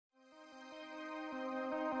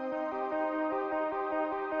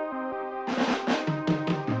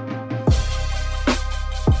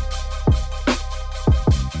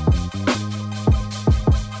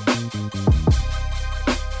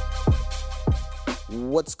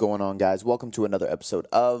What's going on, guys? Welcome to another episode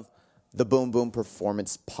of the Boom Boom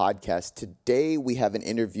Performance Podcast. Today, we have an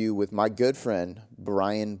interview with my good friend,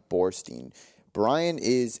 Brian Borstein. Brian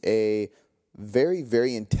is a very,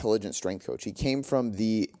 very intelligent strength coach. He came from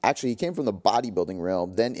the bodybuilding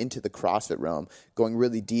realm, then into the CrossFit realm, going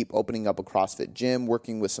really deep, opening up a CrossFit gym,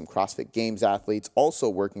 working with some CrossFit Games athletes, also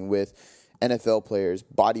working with NFL players,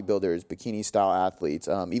 bodybuilders, bikini-style athletes,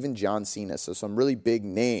 even John Cena, so some really big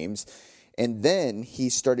names. And then he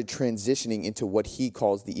started transitioning into what he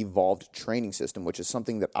calls the evolved training system, which is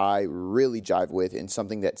something that I really jive with and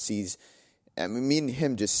something that me and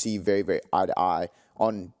him just see very, very eye to eye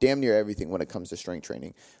on damn near everything when it comes to strength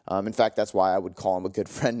training. In fact, that's why I would call him a good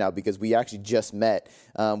friend now, because we actually just met.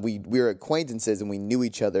 We were acquaintances and we knew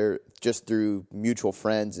each other just through mutual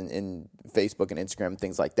friends and Facebook and Instagram and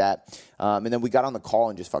things like that. And then we got on the call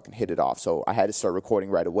and just fucking hit it off. So I had to start recording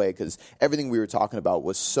right away because everything we were talking about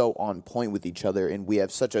was so on point with each other, and we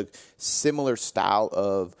have such a similar style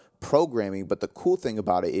of programming. But the cool thing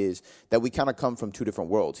about it is that we kind of come from two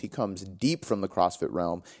different worlds. He comes deep from the CrossFit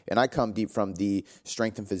realm, and I come deep from the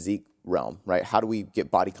strength and physique realm, right? How do we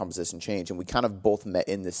get body composition change? And we kind of both met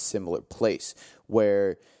in this similar place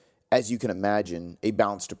where, as you can imagine, a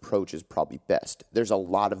balanced approach is probably best. There's a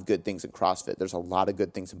lot of good things in CrossFit. There's a lot of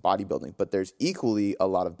good things in bodybuilding, but there's equally a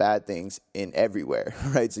lot of bad things in everywhere,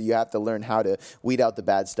 right? So you have to learn how to weed out the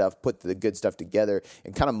bad stuff, put the good stuff together,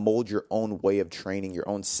 and kind of mold your own way of training, your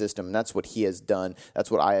own system. And that's what he has done. That's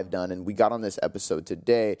what I have done. And we got on this episode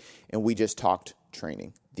today, and we just talked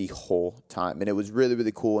training the whole time. And it was really,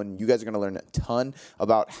 really cool. And you guys are going to learn a ton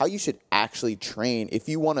about how you should actually train if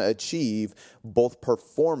you want to achieve both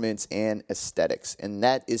performance and aesthetics. And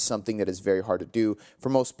that is something that is very hard to do for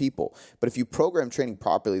most people. But if you program training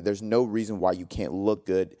properly, there's no reason why you can't look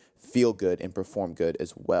good, feel good, and perform good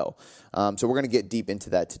as well. So we're going to get deep into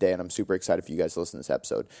that today, and I'm super excited for you guys to listen to this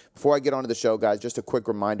episode. Before I get on to the show, guys, just a quick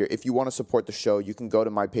reminder, if you want to support the show, you can go to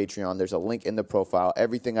my Patreon. There's a link in the profile.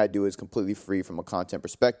 Everything I do is completely free from a content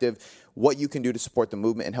perspective. What you can do to support the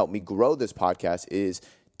movement and help me grow this podcast is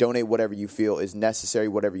donate whatever you feel is necessary,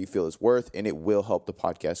 whatever you feel is worth, and it will help the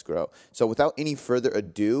podcast grow. So without any further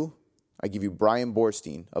ado, I give you Brian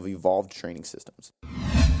Borstein of Evolved Training Systems.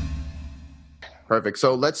 Perfect.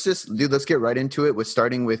 So let's get right into it with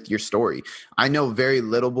starting with your story. I know very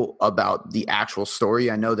little about the actual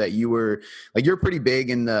story. I know that you're pretty big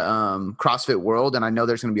in the CrossFit world, and I know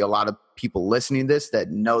there's going to be a lot of people listening to this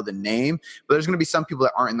that know the name, but there's going to be some people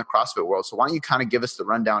that aren't in the CrossFit world. So why don't you kind of give us the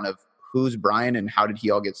rundown of who's Brian and how did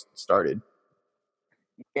he all get started?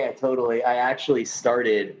 Yeah, totally. I actually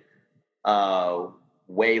started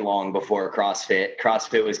way long before CrossFit.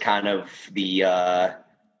 CrossFit was kind of the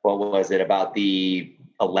about the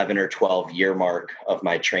 11 or 12 year mark of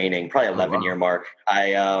my training, probably 11 year mark.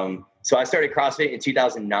 So I started CrossFit in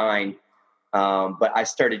 2009, but I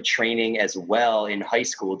started training as well in high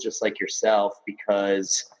school, just like yourself,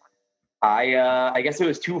 because I guess it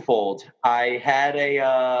was twofold. I had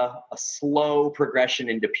a slow progression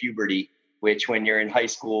into puberty, which when you're in high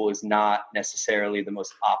school is not necessarily the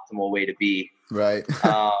most optimal way to be. Right.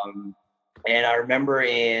 And I remember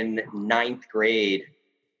in 9th grade,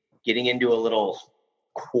 getting into a little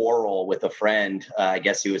quarrel with a friend, I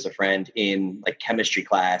guess he was a friend, in like chemistry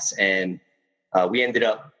class. And we ended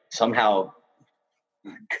up somehow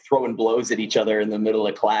throwing blows at each other in the middle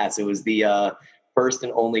of class. It was the first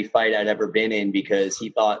and only fight I'd ever been in, because he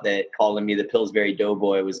thought that calling me the Pillsbury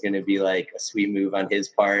Doughboy was going to be like a sweet move on his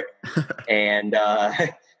part. And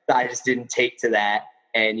I just didn't take to that.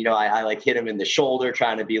 And, I like hit him in the shoulder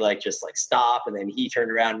trying to be just stop. And then he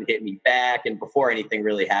turned around and hit me back. And before anything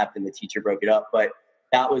really happened, the teacher broke it up. But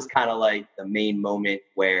that was kind of like the main moment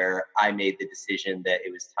where I made the decision that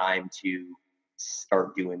it was time to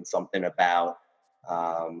start doing something about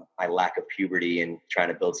my lack of puberty and trying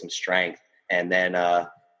to build some strength. And then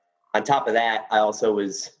on top of that, I also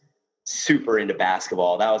was super into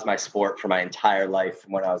basketball. That was my sport for my entire life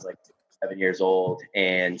from when I was 7 years old.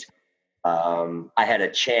 And I had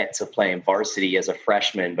a chance of playing varsity as a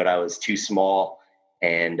freshman, but I was too small.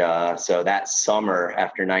 And so that summer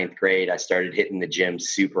after 9th grade, I started hitting the gym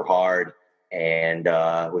super hard and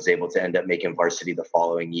was able to end up making varsity the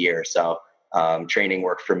following year. So training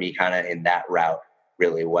worked for me kind of in that route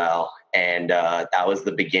really well. And that was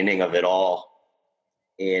the beginning of it all.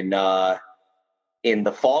 In the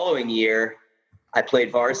following year, I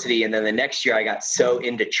played varsity. And then the next year I got so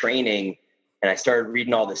into training and I started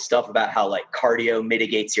reading all this stuff about how cardio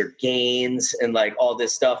mitigates your gains and all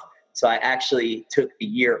this stuff. So I actually took the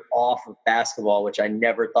year off of basketball, which I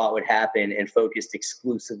never thought would happen, and focused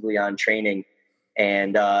exclusively on training.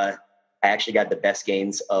 And I actually got the best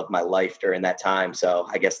gains of my life during that time. So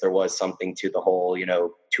I guess there was something to the whole,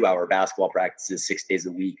 2-hour basketball practices 6 days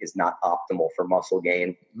a week is not optimal for muscle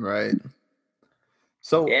gain. Right.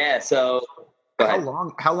 So Yeah. So go ahead.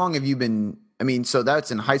 how long have you been, so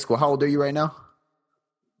that's in high school. How old are you right now?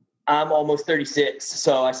 I'm almost 36.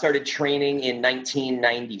 So I started training in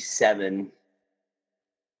 1997.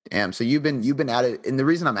 Damn. So you've been at it. And the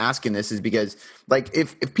reason I'm asking this is because like,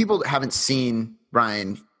 if people haven't seen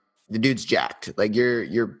Brian, the dude's jacked. Like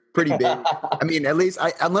you're pretty big. At least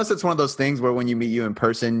unless it's one of those things where when you meet you in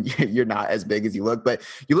person, you're not as big as you look, but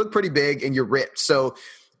you look pretty big and you're ripped. So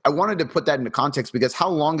I wanted to put that into context because how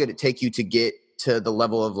long did it take you to get to the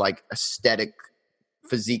level of like aesthetic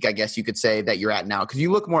physique, I guess you could say, that you're at now? Because you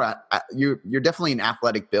look more, you're definitely an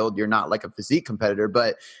athletic build. You're not like a physique competitor,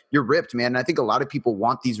 but you're ripped, man. And I think a lot of people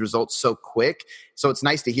want these results so quick. So it's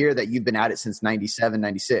nice to hear that you've been at it since 97,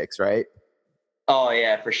 96, right? Oh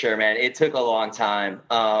yeah, for sure, man. It took a long time.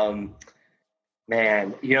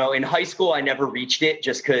 Man, in high school, I never reached it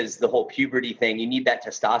just because the whole puberty thing, you need that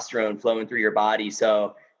testosterone flowing through your body.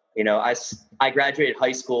 So, I graduated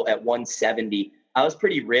high school at 170. I was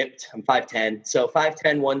pretty ripped. I'm 5'10". So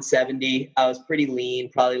 5'10", 170. I was pretty lean,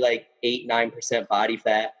 probably like 8-9% body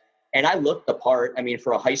fat. And I looked the part.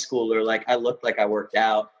 For a high schooler, like I looked like I worked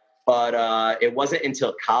out. But it wasn't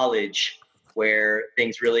until college where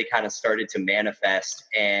things really kind of started to manifest.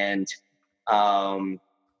 And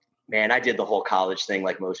man, I did the whole college thing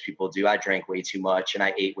like most people do. I drank way too much and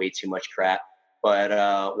I ate way too much crap.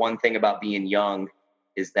 But one thing about being young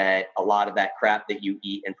is that a lot of that crap that you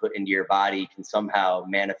eat and put into your body can somehow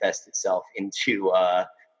manifest itself into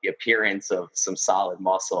the appearance of some solid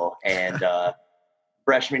muscle. And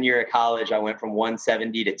freshman year of college, I went from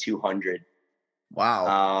 170 to 200.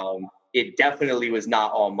 Wow. It definitely was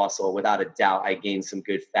not all muscle. Without a doubt, I gained some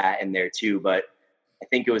good fat in there too. But I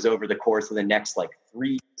think it was over the course of the next 3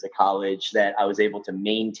 years of college that I was able to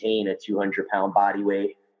maintain a 200-pound body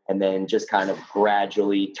weight and then just kind of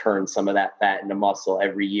gradually turn some of that fat into muscle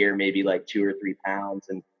every year, maybe 2 or 3 pounds.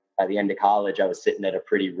 And by the end of college, I was sitting at a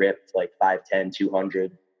pretty ripped 5'10",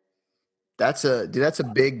 200. That's a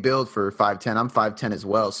big build for 5'10". I'm 5'10" as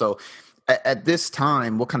well. So at this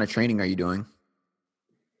time, what kind of training are you doing?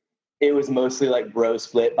 It was mostly bro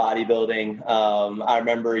split bodybuilding. I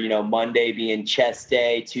remember, Monday being chest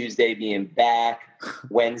day, Tuesday being back,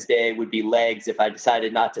 Wednesday would be legs if I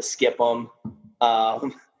decided not to skip them.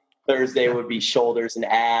 Thursday would be shoulders and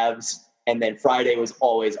abs. And then Friday was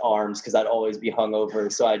always arms because I'd always be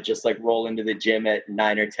hungover. So I'd just roll into the gym at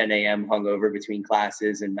 9 or 10 a.m. hungover between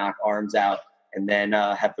classes and knock arms out. And then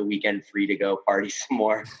have the weekend free to go party some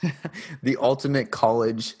more. The ultimate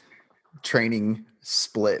college training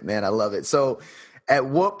split, man. I love it. So at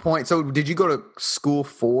what point, so did you go to school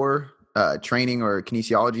for training or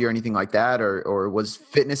kinesiology or anything like that? Or was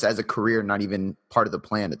fitness as a career not even part of the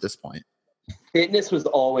plan at this point? Fitness was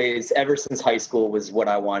always, ever since high school, was what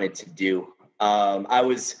I wanted to do. I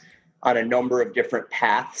was on a number of different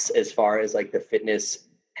paths as far as the fitness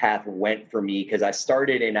path went for me, because I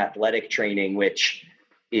started in athletic training, which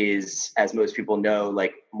is, as most people know,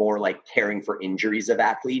 more caring for injuries of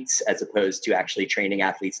athletes as opposed to actually training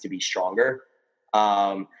athletes to be stronger.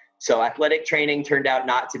 So athletic training turned out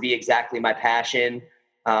not to be exactly my passion.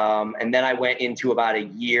 And then I went into about a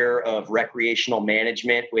year of recreational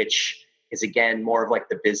management, which is, again, more of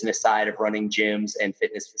the business side of running gyms and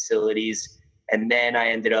fitness facilities. And then I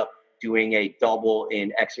ended up doing a double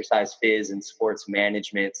in exercise phys and sports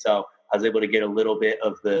management. So I was able to get a little bit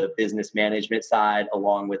of the business management side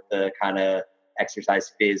along with the kind of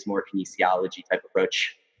exercise phys, more kinesiology type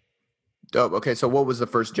approach. Dope. Okay. So what was the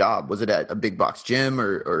first job? Was it at a big box gym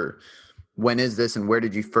or when is this and where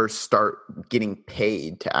did you first start getting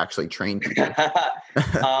paid to actually train people?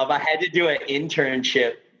 I had to do an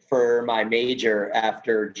internship for my major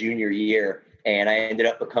after junior year, and I ended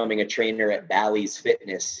up becoming a trainer at Bally's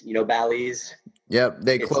Fitness. You know Bally's? Yep,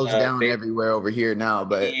 they closed down everywhere over here now,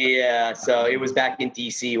 but yeah, so it was back in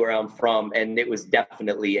DC where I'm from, and it was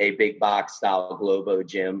definitely a big box style Globo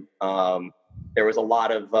gym. There was a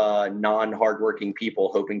lot of non-hardworking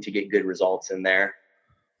people hoping to get good results in there.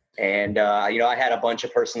 And, I had a bunch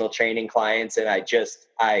of personal training clients, and I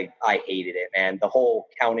hated it, man. The whole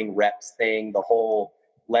counting reps thing, the whole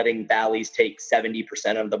letting Bally's take 70%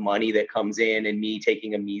 of the money that comes in and me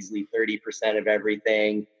taking a measly 30% of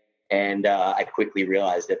everything. And I quickly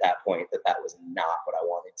realized at that point that was not what I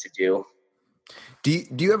wanted to do.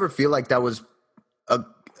 Do you ever feel like that was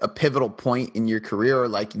a pivotal point in your career, or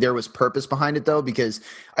like there was purpose behind it though? Because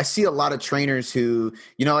I see a lot of trainers who,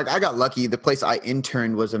 like I got lucky. The place I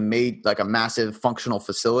interned was a massive functional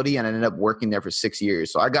facility, and I ended up working there for 6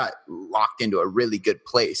 years. So I got locked into a really good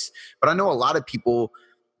place. But I know a lot of people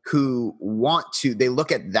who they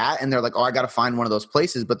look at that and they're like, oh, I got to find one of those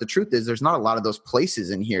places. But the truth is there's not a lot of those places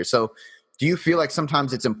in here. So do you feel like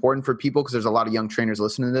sometimes it's important for people, because there's a lot of young trainers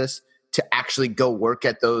listening to this, to actually go work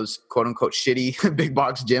at those quote unquote shitty big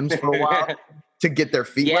box gyms for a while to get their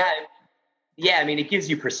feet wet? Yeah. I mean, it gives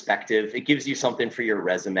you perspective. It gives you something for your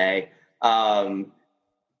resume. I mean,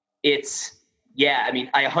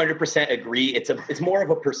 I 100% agree. It's more of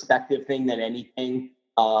a perspective thing than anything.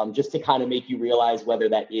 Just to kind of make you realize whether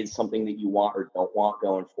that is something that you want or don't want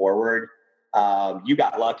going forward. You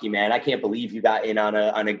got lucky, man. I can't believe you got in on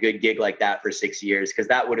a good gig like that for 6 years, because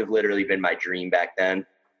that would have literally been my dream back then.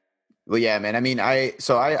 Well, yeah, man. I mean, I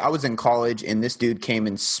was in college, and this dude came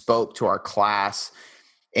and spoke to our class,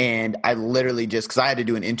 and I literally just, because I had to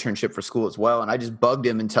do an internship for school as well, and I just bugged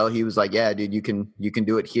him until he was like, "Yeah, dude, you can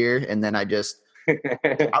do it here." And then I was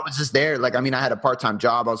just there. Like, I mean, I had a part-time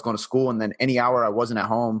job. I was going to school, and then any hour I wasn't at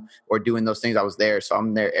home or doing those things, I was there. So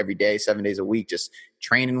I'm there every day, 7 days a week, just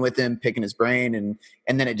training with him, picking his brain, and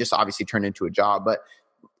then it just obviously turned into a job. But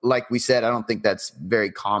like we said, I don't think that's very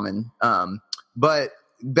common. But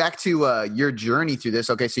back to your journey through this.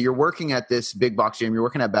 Okay, so you're working at this big box gym. You're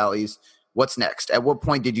working at Bally's. What's next? At what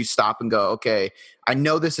point did you stop and go, okay, I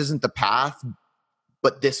know this isn't the path,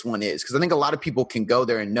 but this one is? Because I think a lot of people can go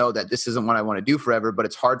there and know that this isn't what I want to do forever, but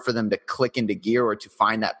it's hard for them to click into gear or to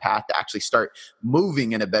find that path to actually start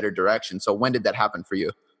moving in a better direction. So when did that happen for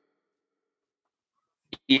you?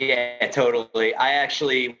 Yeah, totally. I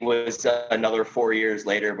actually was another 4 years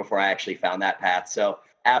later before I actually found that path. So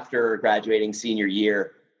after graduating senior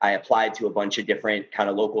year, I applied to a bunch of different kind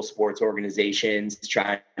of local sports organizations,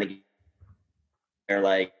 trying to get their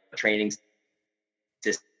like training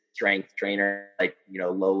strength trainer, like,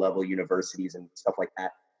 low level universities and stuff like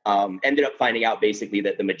that. Ended up finding out basically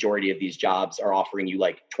that the majority of these jobs are offering you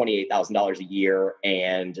like $28,000 a year,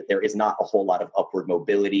 and there is not a whole lot of upward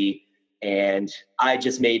mobility. And I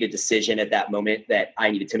just made a decision at that moment that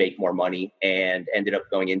I needed to make more money, and ended up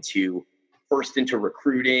going first into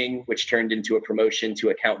recruiting, which turned into a promotion to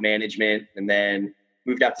account management, and then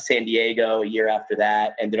moved out to San Diego a year after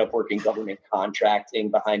that, ended up working government contracting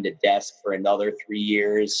behind a desk for another 3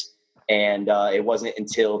 years. And it wasn't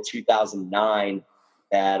until 2009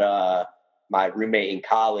 that my roommate in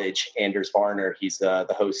college, Anders Varner, he's the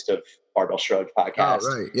host of Barbell Shrugged podcast.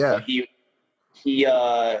 Oh, right. Yeah. He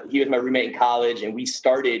was my roommate in college, and we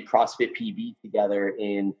started CrossFit PB together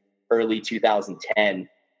in early 2010.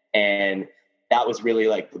 And that was really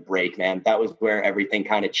like the break, man. That was where everything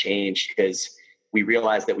kind of changed, because we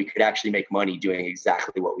realized that we could actually make money doing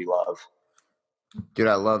exactly what we love. Dude,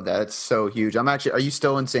 I love that. It's so huge. Are you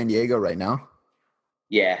still in San Diego right now?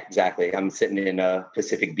 Yeah, exactly. I'm sitting in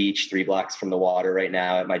Pacific Beach, 3 blocks from the water right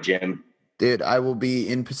now at my gym. Dude, I will be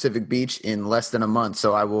in Pacific Beach in less than a month.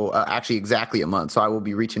 So I will actually exactly a month. So I will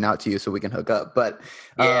be reaching out to you so we can hook up. But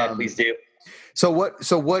yeah, please do. So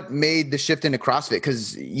what made the shift into CrossFit?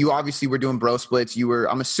 Because you obviously were doing bro splits.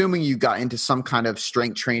 I'm assuming you got into some kind of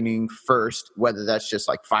strength training first, whether that's just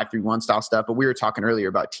like 5-3-1 style stuff. But we were talking earlier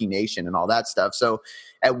about T Nation and all that stuff. So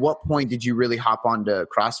at what point did you really hop onto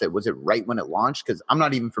CrossFit? Was it right when it launched? Because I'm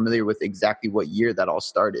not even familiar with exactly what year that all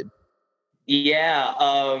started.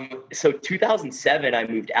 Yeah. So 2007, I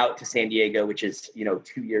moved out to San Diego, which is,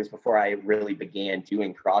 2 years before I really began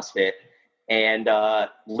doing CrossFit. And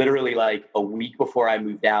literally like a week before I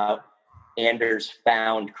moved out, Anders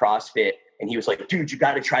found CrossFit, and he was like, dude, you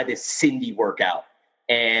got to try this Cindy workout.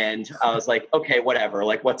 And I was like, okay, whatever.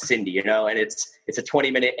 Like, what's Cindy, And it's a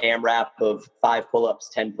 20-minute AMRAP of 5 pull-ups,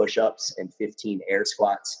 10 push-ups, and 15 air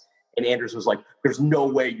squats. And Anders was like, there's no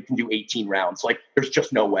way you can do 18 rounds. Like, there's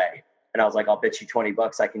just no way. And I was like, I'll bet you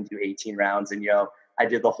 $20 I can do 18 rounds. And, I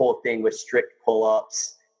did the whole thing with strict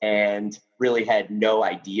pull-ups, and really had no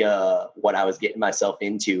idea what I was getting myself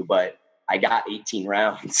into, but I got 18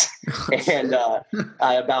 rounds and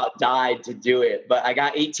I about died to do it, but I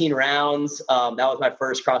got 18 rounds. That was my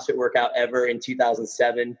first CrossFit workout ever in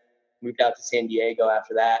 2007. Moved out to San Diego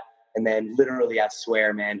after that. And then literally, I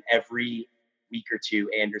swear, man, every week or two,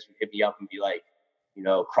 Anders would hit me up and be like,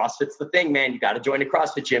 CrossFit's the thing, man. You got to join a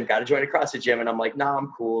CrossFit gym. And I'm like, nah,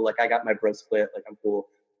 I'm cool. Like, I got my bro split. Like, I'm cool.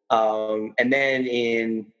 And then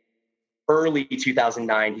in early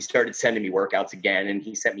 2009, he started sending me workouts again, and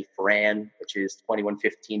he sent me Fran, which is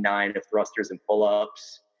 21-15-9 of thrusters and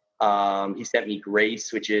pull-ups. He sent me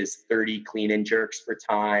Grace, which is 30 clean and jerks for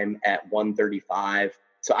time at 135.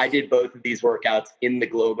 So I did both of these workouts in the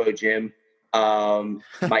Globo gym.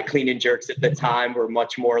 My clean and jerks at the time were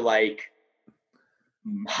much more like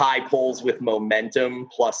high pulls with momentum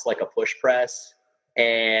plus like a push press.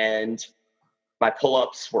 And my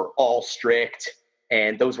pull-ups were all strict.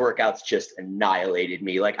 And those workouts just annihilated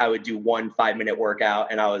me. Like I would do 1 5-minute workout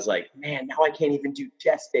and I was like, man, now I can't even do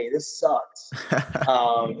chest day. This sucks.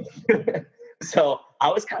 So I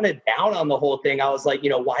was kind of down on the whole thing. I was like,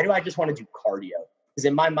 why do I just want to do cardio? Because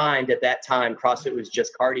in my mind at that time, CrossFit was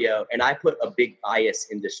just cardio. And I put a big bias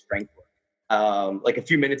into strength work. Like a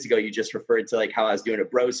few minutes ago, you just referred to like how I was doing a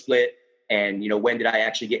bro split. And, when did I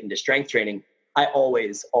actually get into strength training? I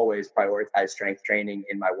always prioritize strength training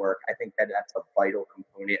in my work. I think that that's a vital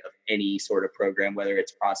component of any sort of program, whether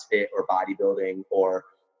it's CrossFit or bodybuilding or,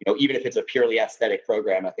 even if it's a purely aesthetic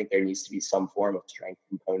program, I think there needs to be some form of strength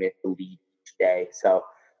component to lead each day. So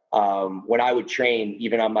when I would train,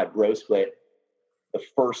 even on my bro split, the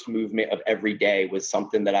first movement of every day was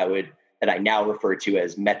something that I now refer to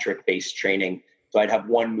as metric-based training. So I'd have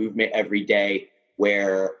one movement every day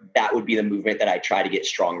where that would be the movement that I try to get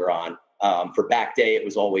stronger on. For back day, it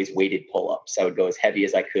was always weighted pull-ups. I would go as heavy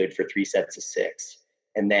as I could for 3 sets of 6.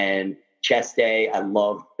 And then chest day, I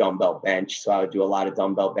loved dumbbell bench. So I would do a lot of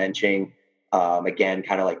dumbbell benching. Again,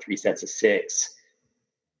 kind of like 3 sets of 6.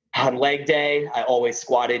 On leg day, I always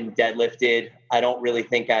squatted and deadlifted. I don't really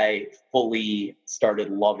think I fully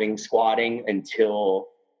started loving squatting until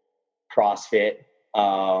CrossFit.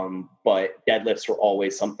 But deadlifts were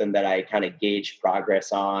always something that I kind of gauged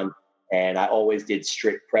progress on. And I always did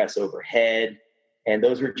strict press overhead. And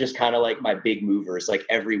those were just kind of like my big movers. Like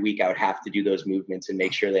every week I would have to do those movements and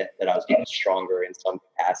make sure that I was getting stronger in some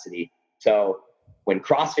capacity. So when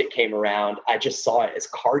CrossFit came around, I just saw it as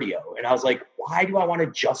cardio. And I was like, why do I want to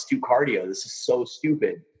just do cardio? This is so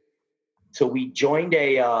stupid. So we joined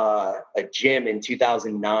a gym in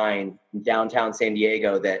 2009 in downtown San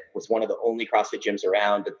Diego that was one of the only CrossFit gyms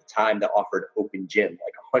around at the time that offered open gym.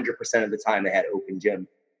 Like 100% of the time they had open gym.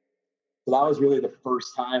 So that was really the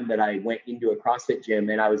first time that I went into a CrossFit gym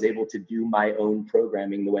and I was able to do my own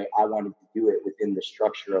programming the way I wanted to do it within the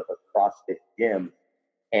structure of a CrossFit gym.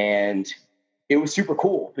 And it was super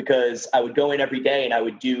cool because I would go in every day and I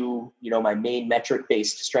would do, my main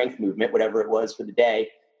metric-based strength movement, whatever it was for the day.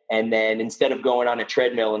 And then instead of going on a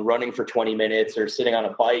treadmill and running for 20 minutes or sitting on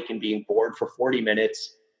a bike and being bored for 40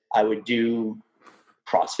 minutes, I would do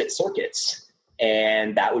CrossFit circuits.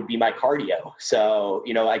 And that would be my cardio. So,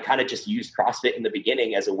 I kind of just used CrossFit in the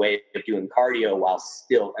beginning as a way of doing cardio while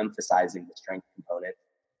still emphasizing the strength component.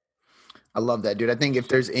 I love that, dude. I think if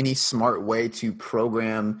there's any smart way to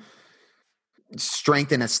program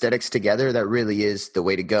strength and aesthetics together, that really is the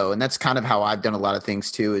way to go. And that's kind of how I've done a lot of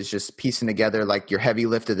things too, is just piecing together like your heavy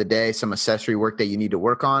lift of the day, some accessory work that you need to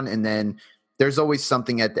work on. And then there's always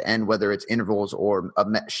something at the end, whether it's intervals or a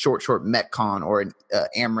short Metcon or an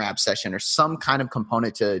AMRAP session or some kind of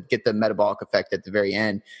component to get the metabolic effect at the very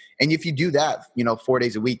end. And if you do that, 4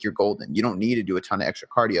 days a week, you're golden. You don't need to do a ton of extra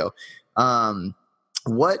cardio.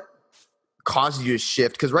 What caused you to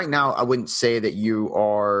shift? Because right now I wouldn't say that you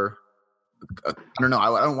are – I don't know.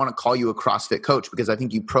 I don't want to call you a CrossFit coach because I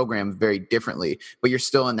think you program very differently, but you're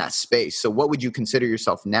still in that space. So what would you consider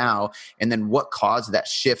yourself now? And then what caused that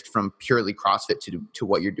shift from purely CrossFit to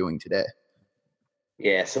what you're doing today?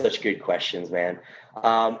 Yeah, such good questions, man.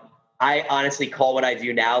 I honestly call what I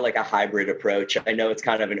do now like a hybrid approach. I know it's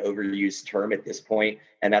kind of an overused term at this point,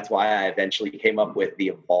 and that's why I eventually came up with the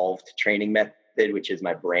Evolved Training Method, which is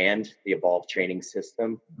my brand, the Evolved Training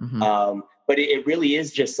System. Mm-hmm. But it really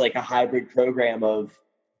is just like a hybrid program of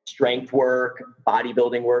strength work,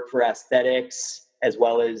 bodybuilding work for aesthetics, as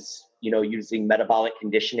well as, using metabolic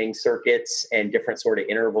conditioning circuits and different sort of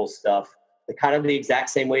interval stuff, kind of the exact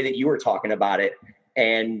same way that you were talking about it.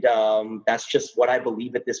 And that's just what I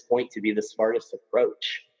believe at this point to be the smartest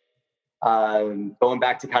approach. Going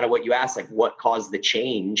back to kind of what you asked, like what caused the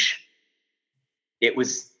change, it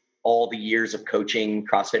was all the years of coaching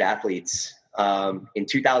CrossFit athletes. In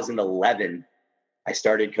 2011, I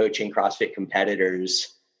started coaching CrossFit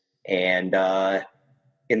competitors, and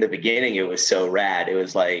in the beginning, it was so rad. It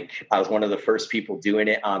was like I was one of the first people doing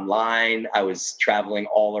it online. I was traveling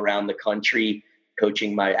all around the country,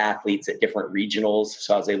 coaching my athletes at different regionals,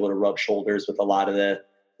 so I was able to rub shoulders with a lot of the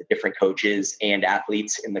different coaches and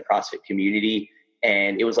athletes in the CrossFit community,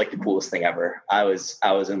 and it was like the coolest thing ever. I was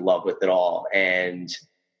in love with it all, and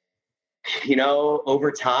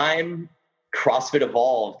over time, CrossFit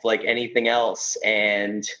evolved like anything else.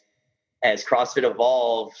 And as CrossFit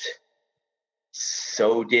evolved,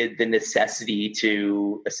 so did the necessity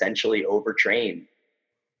to essentially overtrain.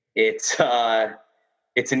 It's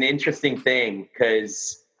It's an interesting thing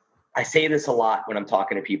because I say this a lot when I'm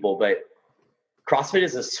talking to people, but CrossFit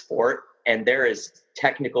is a sport and there is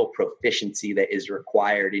technical proficiency that is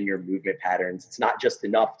required in your movement patterns. It's not just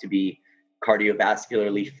enough to be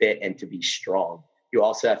cardiovascularly fit and to be strong. You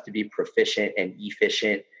also have to be proficient and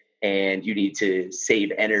efficient, and you need to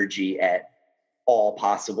save energy at all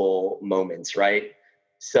possible moments, right?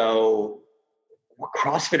 So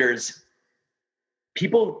CrossFitters,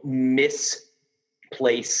 people misplace,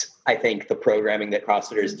 I think, the programming that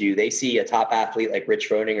CrossFitters do. They see a top athlete like Rich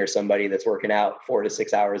Froning or somebody that's working out 4 to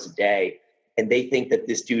 6 hours a day, and they think that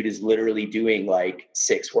this dude is literally doing like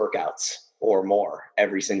 6 workouts or more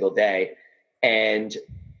every single day. And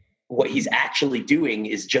what he's actually doing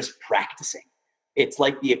is just practicing. It's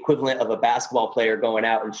like the equivalent of a basketball player going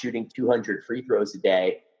out and shooting 200 free throws a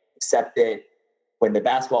day, except that when the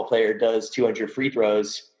basketball player does 200 free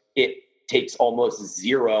throws, it takes almost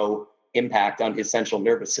zero impact on his central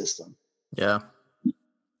nervous system. Yeah.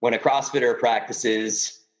 When a CrossFitter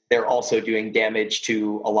practices, they're also doing damage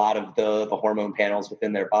to a lot of the hormone panels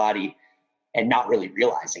within their body and not really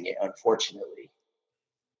realizing it, unfortunately.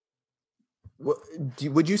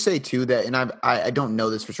 Would you say too that, and I don't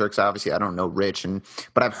know this for sure because obviously I don't know Rich,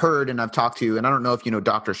 but I've heard and I've talked to, and I don't know if you know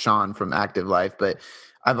Dr. Sean from Active Life, but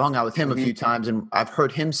I've hung out with him a few times and I've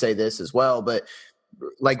heard him say this as well. But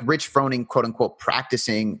like Rich Froning, quote unquote,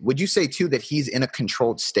 practicing, would you say too that he's in a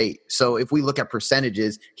controlled state? So if we look at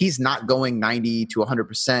percentages, he's not going 90 to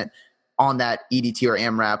 100% on that EDT or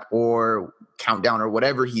AMRAP or countdown or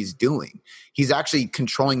whatever he's doing. He's actually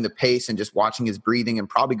controlling the pace and just watching his breathing and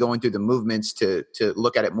probably going through the movements to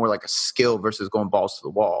look at it more like a skill versus going balls to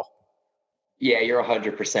the wall. Yeah, you're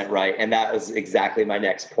 100% right. And that was exactly my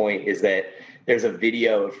next point, is that there's a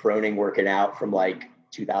video of Froning working out from like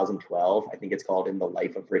 2012. I think it's called In the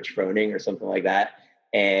Life of Rich Froning or something like that.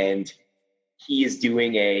 And he is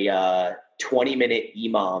doing a 20-minute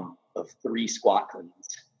EMOM of 3 squat cleans.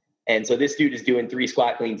 And so this dude is doing 3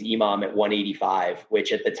 squat cleans EMOM at 185,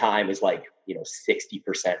 which at the time is like,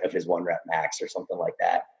 60% of his 1 rep max or something like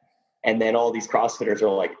that. And then all these CrossFitters are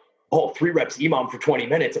like, oh, 3 reps EMOM for 20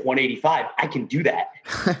 minutes at 185. I can do that.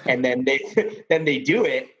 And then they do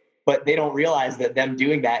it, but they don't realize that them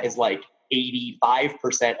doing that is like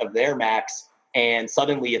 85% of their max. And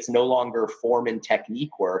suddenly it's no longer form and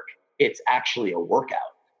technique work. It's actually a workout.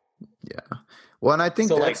 Yeah. Well, and I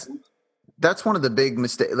think that's one of the big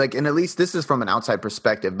mistakes, and at least this is from an outside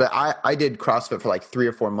perspective, but I did CrossFit for like 3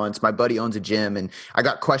 or 4 months. My buddy owns a gym and I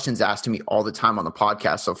got questions asked to me all the time on the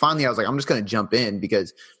podcast. So finally I was like, I'm just going to jump in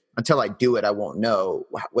because until I do it, I won't know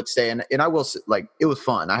what to say. And I will, it was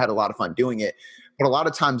fun. I had a lot of fun doing it, but a lot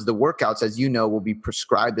of times the workouts, as you know, will be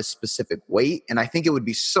prescribed a specific weight. And I think it would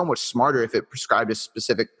be so much smarter if it prescribed a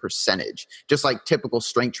specific percentage, just like typical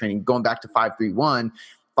strength training, going back to 5-3-1.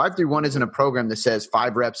 5-3-1 isn't a program that says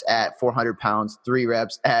 5 reps at 400 pounds, 3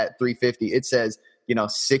 reps at 350. It says,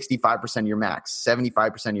 65% of your max,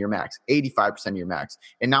 75% of your max, 85% of your max.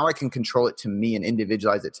 And now I can control it to me and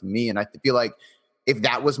individualize it to me. And I feel like if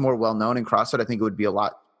that was more well-known in CrossFit, I think it would be a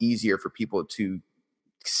lot easier for people to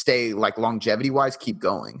stay, like, longevity-wise, keep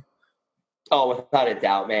going. Oh, without a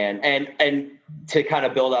doubt, man. And to kind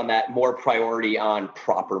of build on that, more priority on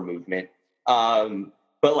proper movement.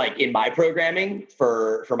 But like in my programming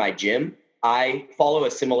for my gym, I follow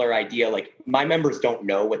a similar idea. Like my members don't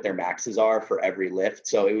know what their maxes are for every lift.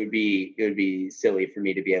 So it would be silly for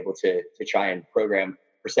me to be able to try and program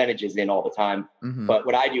percentages in all the time. Mm-hmm. But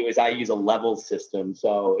what I do is I use a level system.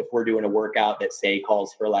 So if we're doing a workout that say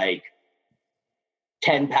calls for like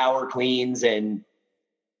 10 power cleans and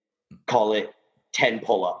call it 10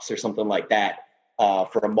 pull-ups or something like that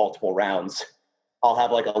for multiple rounds, I'll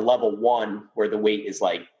have like a level 1 where the weight is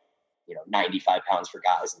like, 95 pounds for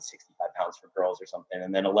guys and 65 pounds for girls or something.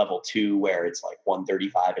 And then a level 2 where it's like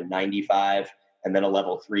 135 and 95. And then a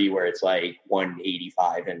level 3 where it's like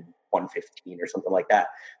 185 and 115 or something like that.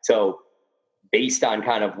 So based on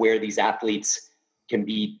kind of where these athletes can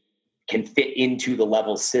fit into the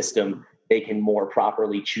level system, they can more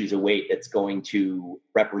properly choose a weight that's going to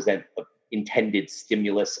represent the intended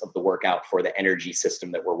stimulus of the workout for the energy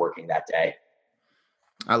system that we're working that day.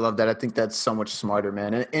 I love that. I think that's so much smarter,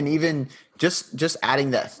 man. And even just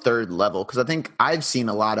adding that third level, because I think I've seen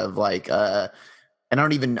a lot of like, and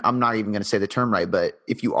I'm not even going to say the term right, but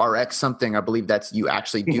if you RX something, I believe that's you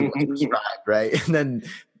actually do what's prescribed, right? And then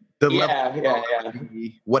the level,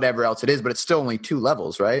 whatever else it is, but it's still only 2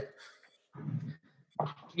 levels, right?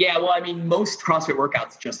 Yeah, well, I mean, most CrossFit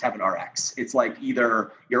workouts just have an RX. It's like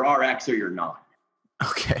either you're RX or you're not.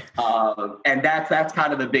 Okay. And that's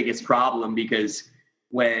kind of the biggest problem, because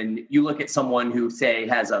when you look at someone who, say,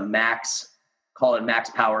 has a max call it max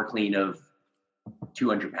power clean of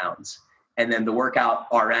 200 pounds. And then the workout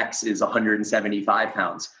RX is 175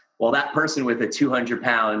 pounds. Well, that person with a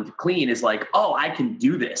 200-pound clean is like, oh, I can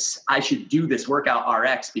do this. I should do this workout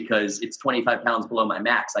RX because it's 25 pounds below my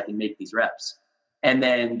max. I can make these reps. And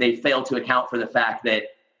then they fail to account for the fact that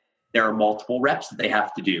there are multiple reps that they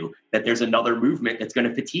have to do, that there's another movement that's going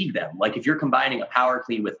to fatigue them. Like if you're combining a power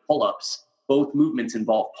clean with pull-ups, both movements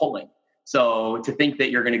involve pulling. So to think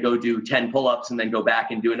that you're going to go do 10 pull-ups and then go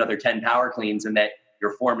back and do another 10 power cleans and that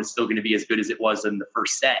your form is still going to be as good as it was in the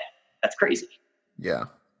first set, that's crazy. Yeah.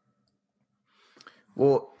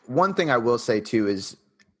 Well, one thing I will say too is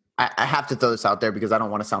I have to throw this out there because I don't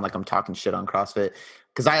want to sound like I'm talking shit on CrossFit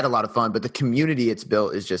because I had a lot of fun, but the community it's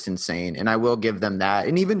built is just insane. And I will give them that.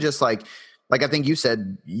 And even just like I think you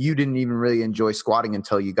said, you didn't even really enjoy squatting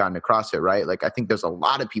until you got into CrossFit, right? Like I think there's a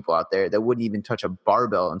lot of people out there that wouldn't even touch a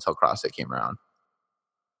barbell until CrossFit came around.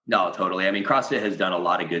 No, totally. I mean, CrossFit has done a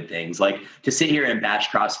lot of good things. Like to sit here and bash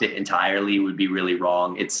CrossFit entirely would be really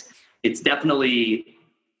wrong. It's definitely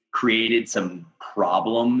created some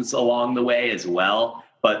problems along the way as well.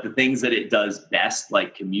 But the things that it does best,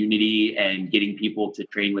 like community and getting people to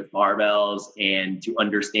train with barbells and to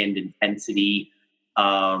understand intensity,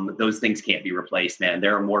 those things can't be replaced, man.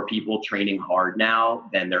 There are more people training hard now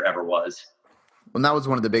than there ever was. Well, that was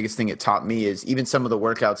one of the biggest thing it taught me is even some of the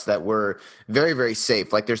workouts that were very, very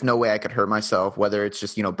safe. Like there's no way I could hurt myself, whether it's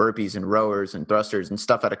just, burpees and rowers and thrusters and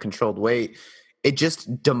stuff at a controlled weight. It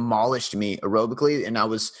just demolished me aerobically. And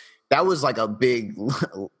that was like a big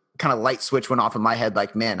kind of light switch went off in my head.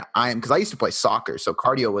 Like, man, because I used to play soccer. So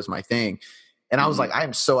cardio was my thing. And I was like, I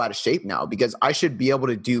am so out of shape now because I should be able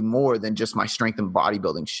to do more than just my strength and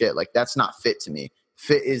bodybuilding shit. Like that's not fit to me.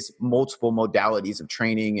 Fit is multiple modalities of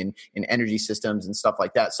training and energy systems and stuff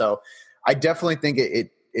like that. So I definitely think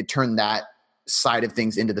it turned that side of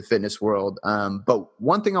things into the fitness world. But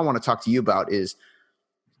one thing I want to talk to you about is,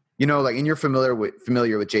 like, and you're familiar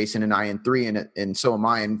with Jason and I in 3 and so am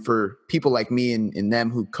I. And for people like me and them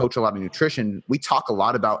who coach a lot of nutrition, we talk a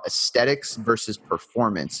lot about aesthetics versus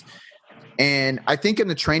performance. And I think in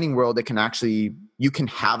the training world, you can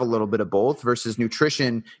have a little bit of both versus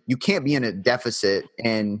nutrition. You can't be in a deficit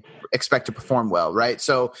and expect to perform well, right?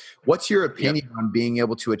 So what's your opinion on being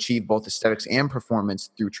able to achieve both aesthetics and performance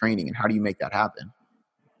through training, and how do you make that happen?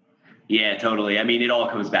 Yeah, totally. I mean, it all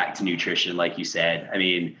comes back to nutrition, like you said. I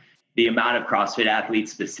mean, the amount of CrossFit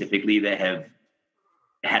athletes specifically that have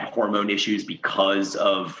had hormone issues because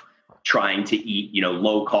of trying to eat,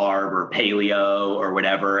 low carb or paleo or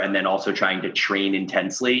whatever, and then also trying to train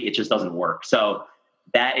intensely, it just doesn't work. So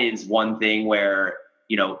that is one thing where,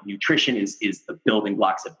 nutrition is the building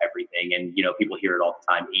blocks of everything. And, people hear it all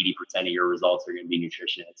the time, 80% of your results are going to be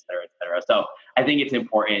nutrition, et cetera, et cetera. So I think it's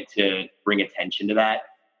important to bring attention to that.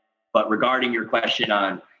 But regarding your question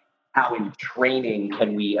on how in training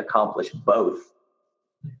can we accomplish both?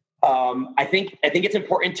 I think it's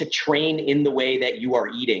important to train in the way that you are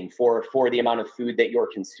eating for the amount of food that you're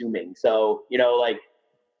consuming. So, like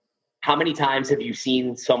how many times have you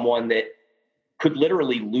seen someone that could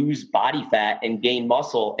literally lose body fat and gain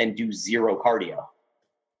muscle and do zero cardio? I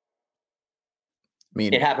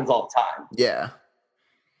mean, it happens all the time. Yeah.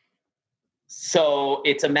 So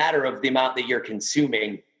it's a matter of the amount that you're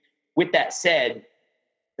consuming. With that said,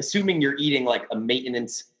 assuming you're eating like a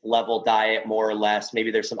maintenance level diet, more or less, maybe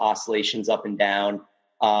there's some oscillations up and down.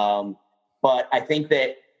 But I think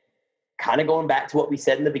that kind of going back to what we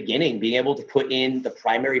said in the beginning, being able to put in the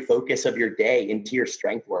primary focus of your day into your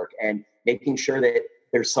strength work and making sure that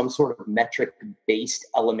there's some sort of metric-based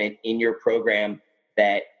element in your program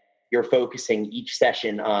that you're focusing each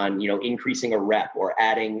session on, increasing a rep or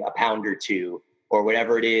adding a pound or two or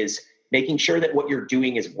whatever it is, making sure that what you're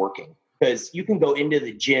doing is working. Because you can go into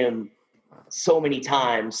the gym so many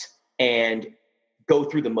times and go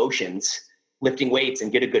through the motions, lifting weights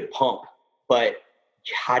and get a good pump. But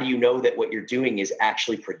how do you know that what you're doing is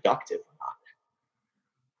actually productive or not?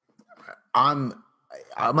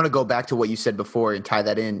 I'm going to go back to what you said before and tie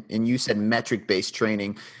that in. And you said metric-based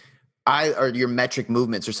training. Or your metric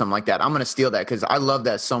movements or something like that. I'm going to steal that because I love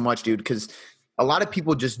that so much, dude, because a lot of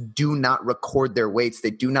people just do not record their weights. They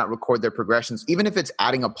do not record their progressions. Even if it's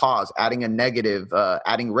adding a pause, adding a negative,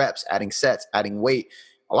 adding reps, adding sets, adding weight.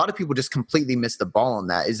 A lot of people just completely miss the ball on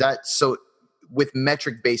that. Is that so? With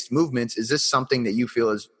metric-based movements, is this something that you feel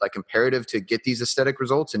is like imperative to get these aesthetic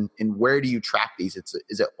results? And where do you track these?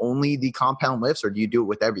 Is it only the compound lifts, or do you do it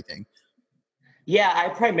with everything? Yeah, I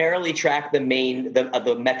primarily track the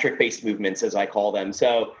metric-based movements, as I call them.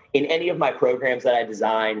 So in any of my programs that I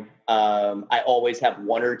design, I always have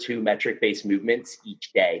 1 or 2 metric-based movements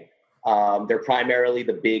each day. They're primarily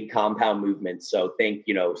the big compound movements. So think,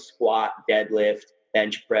 squat, deadlift,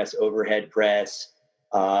 bench press, overhead press,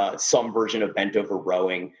 some version of bent over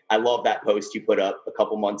rowing. I love that post you put up a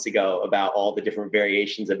couple months ago about all the different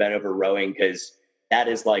variations of bent over rowing, because that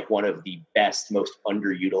is like one of the best, most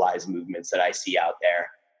underutilized movements that I see out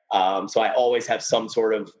there. So I always have some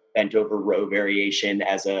sort of bent over row variation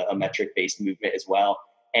as a metric-based movement as well.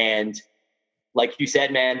 And like you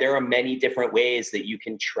said, man, there are many different ways that you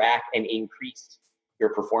can track and increase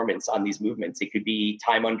your performance on these movements. It could be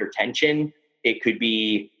time under tension. It could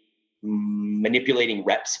be manipulating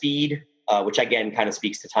rep speed, which again kind of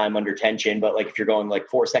speaks to time under tension. But like if you're going like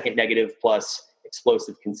 4-second negative plus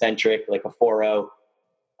explosive concentric, like a 4-0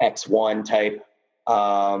 X1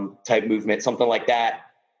 type movement, something like that.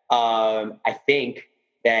 I think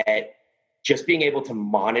that just being able to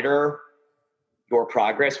monitor your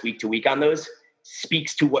progress week to week on those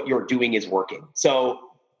speaks to what you're doing is working. So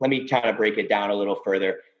let me kind of break it down a little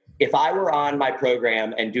further. If I were on my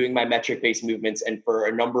program and doing my metric-based movements, and for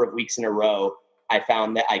a number of weeks in a row, I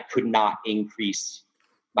found that I could not increase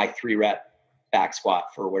my 3-rep back squat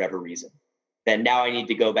for whatever reason, then now I need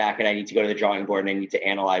to go back and I need to go to the drawing board and I need to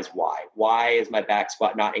analyze why. Why is my back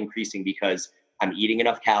squat not increasing? Because I'm eating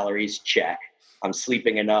enough calories, check. I'm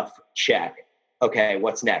sleeping enough, check. Okay,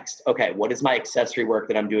 what's next? Okay, what is my accessory work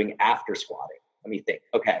that I'm doing after squatting? Let me think.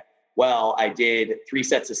 Okay, well, I did 3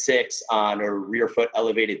 sets of 6 on a rear foot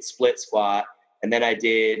elevated split squat, and then I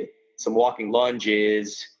did some walking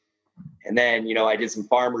lunges, and then, I did some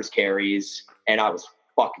farmer's carries, and I was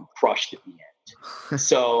fucking crushed at the end.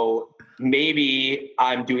 So maybe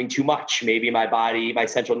I'm doing too much. Maybe my body, my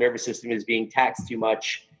central nervous system is being taxed too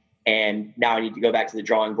much, and now I need to go back to the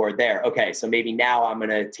drawing board there. Okay, so maybe now I'm going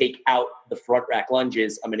to take out the front rack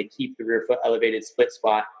lunges. I'm going to keep the rear foot elevated split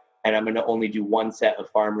squat, and I'm going to only do 1 set of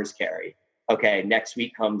farmer's carry. Okay, next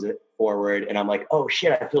week comes forward, and I'm like, oh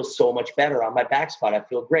shit, I feel so much better on my back squat. I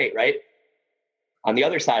feel great, right? On the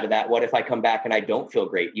other side of that, what if I come back and I don't feel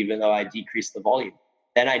great, even though I decreased the volume?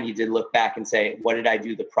 Then I need to look back and say, what did I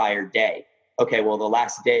do the prior day? Okay, well, the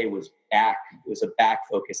last day was back. It was a back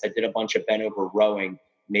focus. I did a bunch of bent over rowing.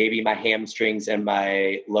 Maybe my hamstrings and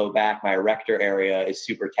my low back, my erector area is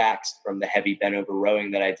super taxed from the heavy bent over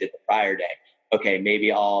rowing that I did the prior day. Okay,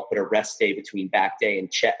 maybe I'll put a rest day between back day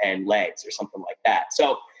and legs or something like that.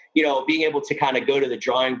 So, being able to kind of go to the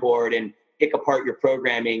drawing board and pick apart your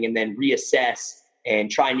programming and then reassess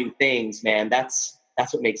and try new things, man, that's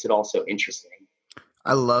what makes it all so interesting.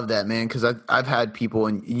 I love that, man, because I've had people,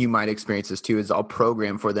 and you might experience this too, is I'll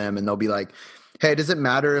program for them and they'll be like, hey, does it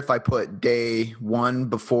matter if I put day 1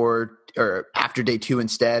 before or after day 2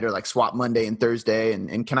 instead, or like swap Monday and Thursday?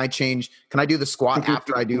 And can I do the squat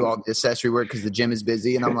after I do all the accessory work because the gym is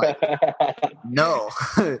busy? And I'm like, no,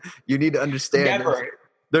 you need to understand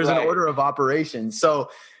there's right. An order of operations. So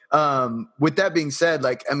with that being said,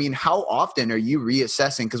 how often are you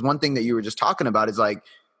reassessing? Because one thing that you were just talking about is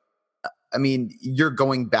you're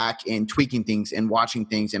going back and tweaking things and watching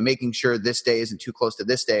things and making sure this day isn't too close to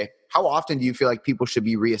this day. How often do you feel like people should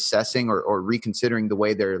be reassessing or reconsidering the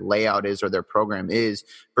way their layout is or their program is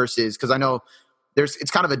versus, because I know it's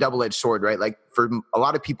kind of a double-edged sword, right? Like for a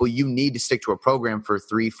lot of people, you need to stick to a program for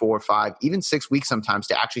 3, 4, 5, even 6 weeks sometimes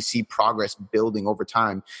to actually see progress building over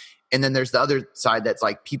time. And then there's the other side that's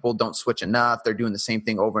like people don't switch enough. They're doing the same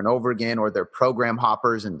thing over and over again, or they're program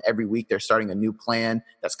hoppers and every week they're starting a new plan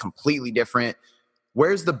that's completely different.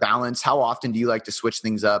 Where's the balance? How often do you like to switch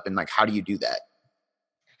things up, and how do you do that?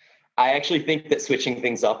 I actually think that switching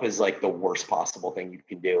things up is like the worst possible thing you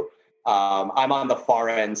can do. I'm on the far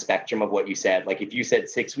end spectrum of what you said. Like if you said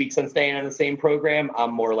 6 weeks on staying on the same program,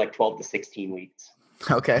 I'm more like 12 to 16 weeks.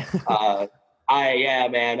 Okay. I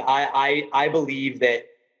believe that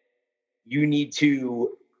you need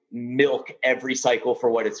to milk every cycle for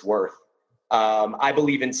what it's worth. I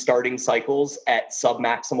believe in starting cycles at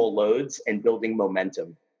submaximal loads and building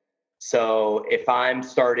momentum. So if I'm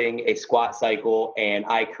starting a squat cycle and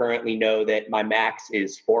I currently know that my max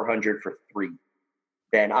is 400 for 3,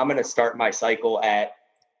 then I'm going to start my cycle at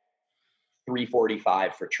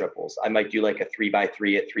 345 for triples. I might do like a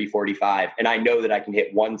 3x3 at 345. And I know that I can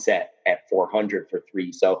hit 1 set at 400 for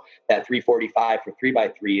 3. So that 345 for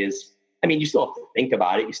 3x3 is, you still have to think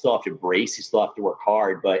about it. You still have to brace. You still have to work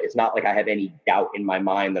hard, but it's not like I have any doubt in my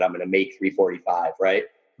mind that I'm going to make 345, right?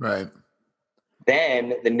 Right.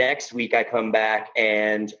 Then the next week I come back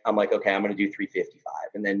and I'm like, okay, I'm going to do 355.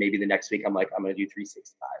 And then maybe the next week I'm like, I'm going to do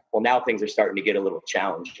 365. Well, now things are starting to get a little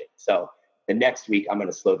challenging. So the next week I'm going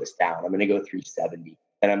to slow this down. I'm going to go 370.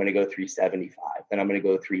 Then I'm going to go 375. Then I'm going to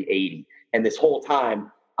go 380. And this whole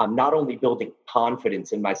time, I'm not only building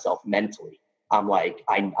confidence in myself mentally, I'm like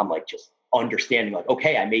just understanding like,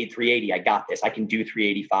 okay, I made 380. I got this. I can do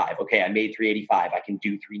 385. Okay. I made 385. I can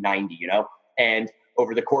do 390, and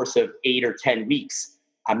over the course of 8 or 10 weeks,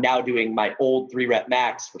 I'm now doing my old 3-rep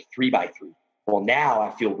max for 3x3. Well, now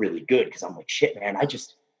I feel really good because I'm like, shit, man, I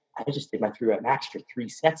just did my 3-rep max for 3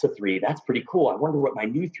 sets of 3. That's pretty cool. I wonder what my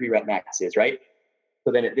new 3-rep max is, right?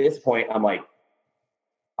 So then at this point, I'm like,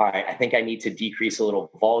 all right, I think I need to decrease a little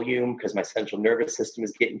volume because my central nervous system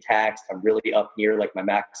is getting taxed. I'm really up near like my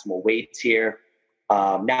maximal weights here.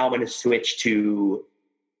 Now I'm going to switch to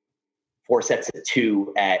 4 sets of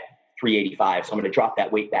 2 at 385. So I'm going to drop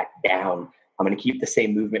that weight back down. I'm going to keep the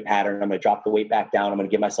same movement pattern. I'm going to drop the weight back down. I'm going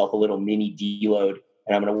to give myself a little mini deload,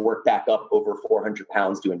 and I'm going to work back up over 400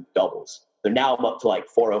 pounds doing doubles. So now I'm up to like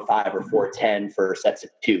 405 or 410 for sets of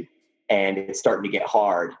 2, and it's starting to get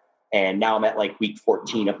hard. And now I'm at like week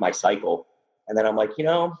 14 of my cycle. And then I'm like,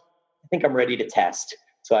 I think I'm ready to test.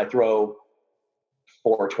 So I throw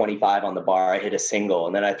 425 on the bar, I hit a single.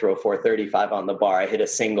 And then I throw 435 on the bar, I hit a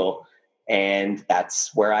single. And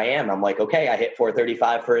that's where I am. I'm like, okay, I hit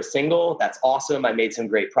 435 for a single. That's awesome. I made some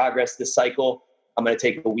great progress this cycle. I'm going to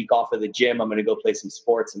take a week off of the gym. I'm going to go play some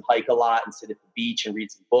sports and hike a lot and sit at the beach and read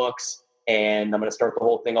some books. And I'm going to start the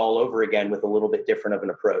whole thing all over again with a little bit different of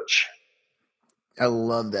an approach. I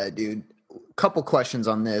love that, dude. Couple questions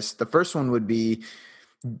on this. The first one would be,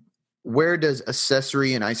 where does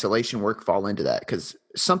accessory and isolation work fall into that? Because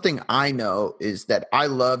something I know is that I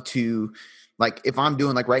love to, like, if I'm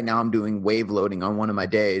doing, like right now, I'm doing wave loading on one of my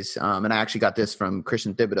days. And I actually got this from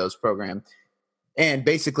Christian Thibodeau's program. And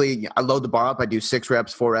basically, I load the bar up. I do 6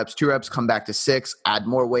 reps, 4 reps, 2 reps, come back to 6, add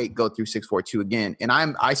more weight, go through 6, 4, 2 again. And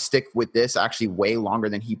I stick with this actually way longer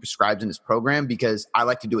than he prescribes in his program because I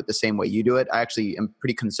like to do it the same way you do it. I actually am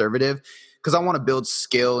pretty conservative because I want to build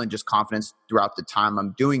skill and just confidence throughout the time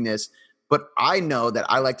I'm doing this. But I know that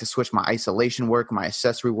I like to switch my isolation work, my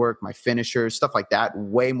accessory work, my finishers, stuff like that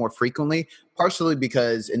way more frequently, partially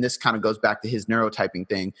because, and this kind of goes back to his neurotyping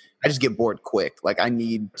thing, I just get bored quick. Like I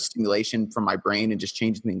need stimulation from my brain and just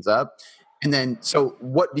changing things up. And then, so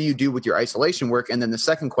what do you do with your isolation work? And then the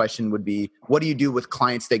second question would be, what do you do with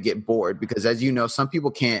clients that get bored? Because as you know, some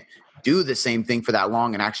people can't do the same thing for that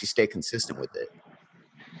long and actually stay consistent with it.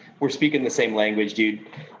 We're speaking the same language, dude.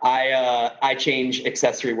 I change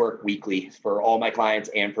accessory work weekly for all my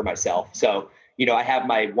clients and for myself. So, I have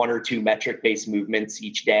my 1 or 2 metric-based movements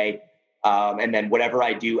each day. And then whatever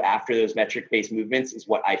I do after those metric-based movements is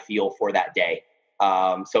what I feel for that day.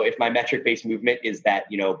 So if my metric-based movement is that,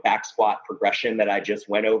 back squat progression that I just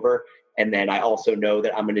went over, and then I also know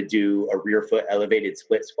that I'm going to do a rear foot elevated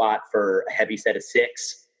split squat for a heavy set of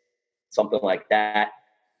 6, something like that.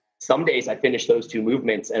 Some days I finish those 2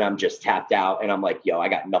 movements and I'm just tapped out and I'm like, I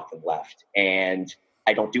got nothing left and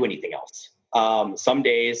I don't do anything else. Some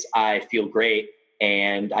days I feel great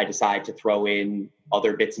and I decide to throw in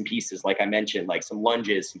other bits and pieces. Like I mentioned, like some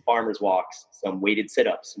lunges, some farmer's walks, some weighted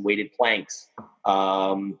sit-ups, some weighted planks,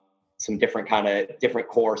 some different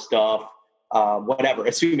core stuff, whatever,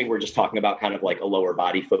 assuming we're just talking about kind of like a lower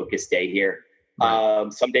body focused day here.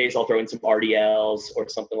 Right. Some days I'll throw in some RDLs or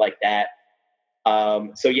something like that.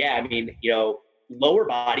 So yeah, I mean, lower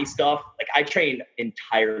body stuff, like I train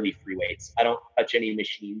entirely free weights. I don't touch any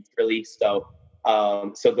machines really. So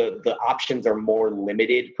the options are more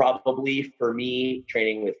limited probably for me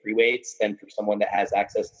training with free weights than for someone that has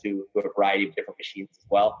access to a variety of different machines as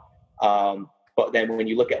well. But then when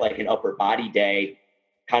you look at like an upper body day,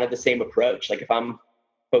 kind of the same approach. Like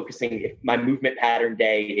if my movement pattern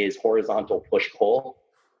day is horizontal push pull,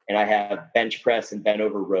 and I have bench press and bent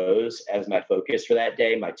over rows as my focus for that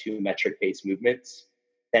day, my 2 metric based movements.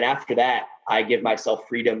 Then after that, I give myself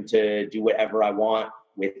freedom to do whatever I want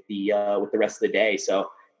with the rest of the day. So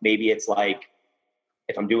maybe it's like,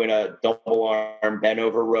 if I'm doing a double arm bent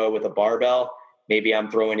over row with a barbell, maybe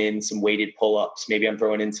I'm throwing in some weighted pull-ups. Maybe I'm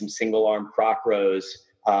throwing in some single arm croc rows.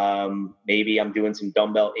 Maybe I'm doing some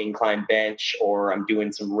dumbbell incline bench, or I'm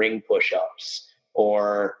doing some ring push-ups,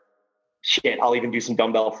 or shit, I'll even do some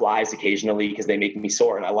dumbbell flies occasionally because they make me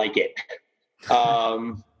sore and I like it.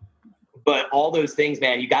 But all those things,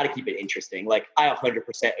 man, you got to keep it interesting. Like I 100%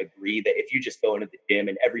 agree that if you just go into the gym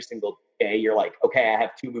and every single day you're like, okay, I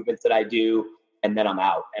have 2 movements that I do and then I'm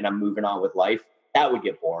out and I'm moving on with life, that would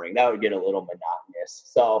get boring. That would get a little monotonous.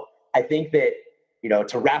 So I think that,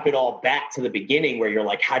 to wrap it all back to the beginning where you're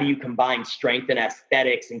like, how do you combine strength and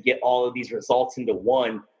aesthetics and get all of these results into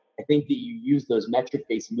one? I think that you use those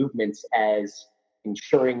metric-based movements as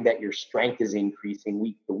ensuring that your strength is increasing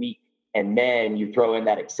week to week. And then you throw in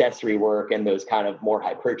that accessory work and those kind of more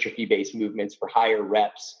hypertrophy-based movements for higher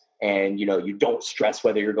reps. And, you don't stress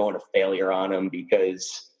whether you're going to failure on them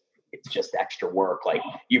because it's just extra work. Like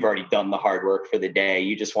you've already done the hard work for the day.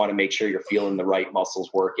 You just want to make sure you're feeling the right muscles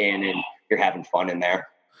working and you're having fun in there.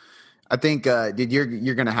 I think, dude,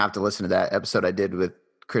 you're going to have to listen to that episode I did with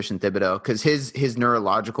Christian Thibodeau, because his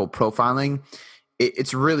neurological profiling,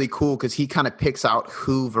 it's really cool because he kind of picks out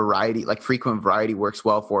who variety, like frequent variety, works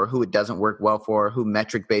well for, who it doesn't work well for, who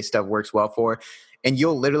metric-based stuff works well for. And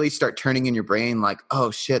you'll literally start turning in your brain like,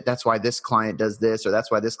 oh, shit, that's why this client does this, or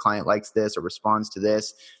that's why this client likes this or responds to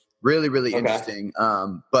this. Really, really interesting.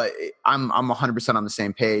 But I'm 100% on the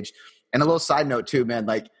same page. And a little side note too, man,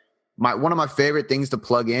 like one of my favorite things to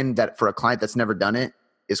plug in that for a client that's never done it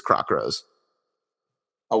is croc rows.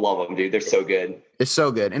 I love them, dude. They're so good. It's so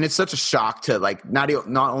good. And it's such a shock to like, not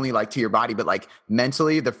only like to your body, but like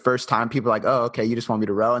mentally the first time people are like, oh, okay, you just want me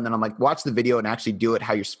to row. And then I'm like, watch the video and actually do it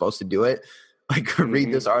how you're supposed to do it. Like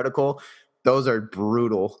read this article. Those are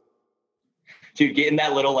brutal. Dude, getting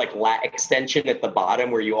that little like lat extension at the bottom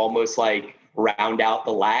where you almost like round out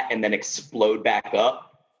the lat and then explode back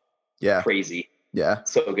up. Yeah. Crazy. Yeah.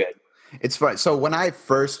 So good. It's fun. So when I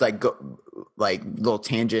first little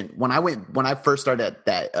tangent, when I first started at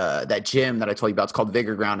that gym that I told you about, it's called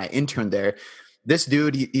Vigor Ground. I interned there. This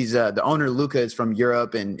dude, he's the owner, Luca, is from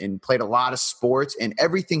Europe and played a lot of sports, and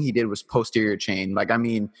everything he did was posterior chain. Like, I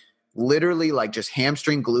mean, literally like just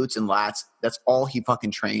hamstring, glutes, and lats. That's all he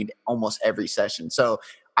fucking trained almost every session. So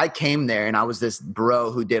I came there and I was this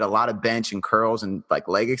bro who did a lot of bench and curls and like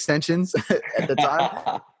leg extensions at the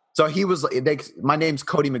time. So he was my name's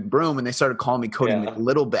Cody McBroom, and they started calling me Cody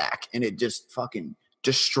McLittleback, and it just fucking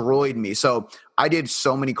destroyed me. So I did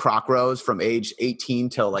so many croc rows from age 18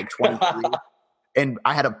 till like 23. And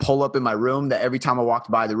I had a pull up in my room that every time I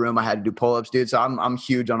walked by the room, I had to do pull ups, dude. So I'm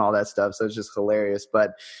huge on all that stuff. So it's just hilarious.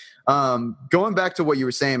 But going back to what you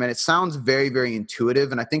were saying, man, it sounds very, very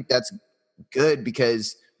intuitive. And I think that's good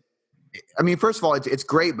because, I mean, first of all, it's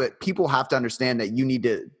great, but people have to understand that you need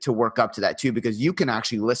to work up to that too, because you can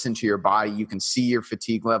actually listen to your body. You can see your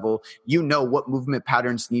fatigue level. You know what movement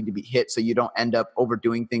patterns need to be hit so you don't end up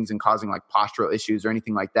overdoing things and causing like postural issues or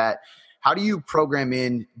anything like that. How do you program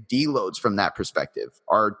in deloads from that perspective?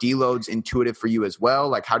 Are deloads intuitive for you as well?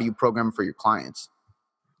 Like, how do you program for your clients?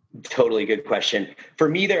 Totally good question. For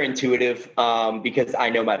me, they're intuitive because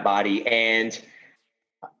I know my body. And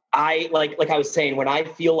I like I was saying, when I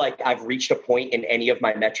feel like I've reached a point in any of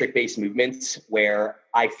my metric-based movements where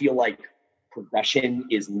I feel like progression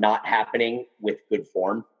is not happening with good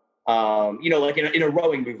form, like in a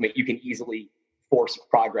rowing movement, you can easily force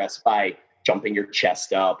progress by jumping your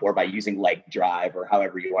chest up or by using leg drive or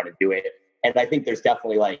however you want to do it. And I think there's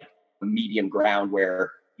definitely like a medium ground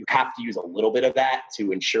where you have to use a little bit of that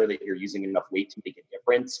to ensure that you're using enough weight to make a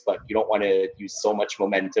difference, but you don't want to use so much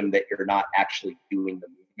momentum that you're not actually doing the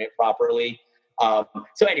movement properly.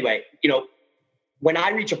 So anyway, when I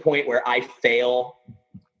reach a point where I fail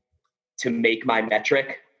to make my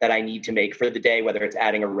metric that I need to make for the day, whether it's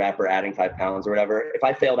adding a rep or adding 5 pounds or whatever, if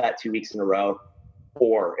I fail that 2 weeks in a row,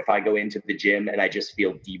 or if I go into the gym and I just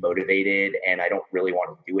feel demotivated and I don't really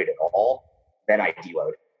want to do it at all, then I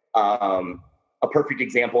deload. A perfect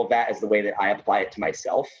example of that is the way that I apply it to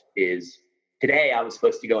myself is today I was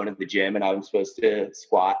supposed to go into the gym and I was supposed to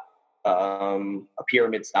squat a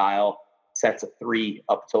pyramid style sets of 3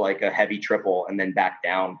 up to like a heavy triple and then back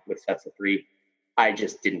down with sets of 3. I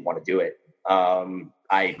just didn't want to do it.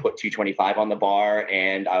 I put 225 on the bar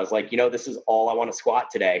and I was like, this is all I want to squat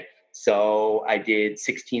today. So I did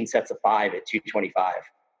 16 sets of 5 at 225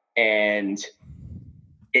 and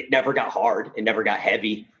it never got hard. It never got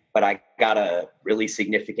heavy, but I got a really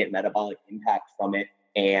significant metabolic impact from it.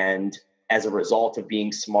 And as a result of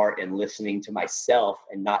being smart and listening to myself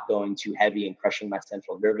and not going too heavy and crushing my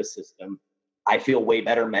central nervous system, I feel way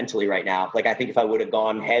better mentally right now. Like I think if I would have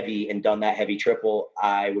gone heavy and done that heavy triple,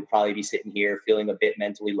 I would probably be sitting here feeling a bit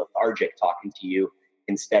mentally lethargic talking to you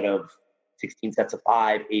instead of 16 sets of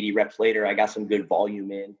 5, 80 reps later, I got some good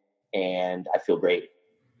volume in and I feel great.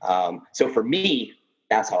 So for me,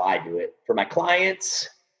 that's how I do it. For my clients,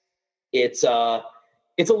 it's a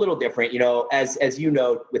little different, as you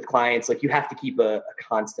know, with clients, like you have to keep a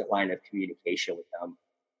constant line of communication with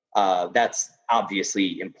them. That's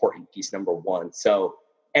obviously important piece number 1. So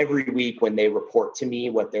every week when they report to me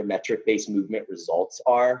what their metric-based movement results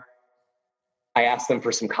are, I ask them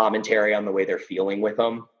for some commentary on the way they're feeling with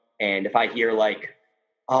them. And if I hear like,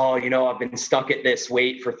 oh, I've been stuck at this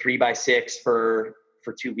weight for 3x6 for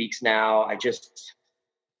 2 weeks now.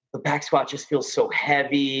 The back squat just feels so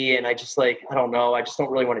heavy. And I don't know. I just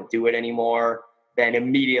don't really want to do it anymore. Then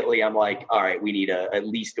immediately I'm like, all right, we need at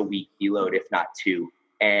least a week deload, if not 2.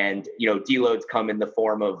 And, deloads come in the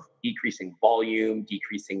form of decreasing volume,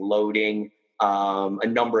 decreasing loading, a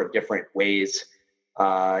number of different ways.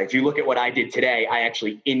 If you look at what I did today, I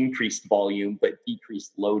actually increased volume but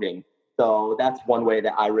decreased loading. So that's one way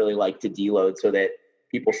that I really like to deload, so that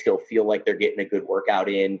people still feel like they're getting a good workout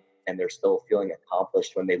in and they're still feeling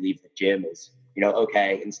accomplished when they leave the gym. Is,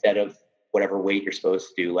 okay, instead of whatever weight you're supposed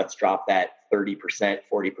to do, let's drop that 30%,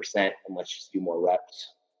 40%, and let's just do more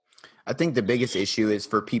reps. I think the biggest issue is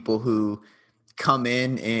for people who come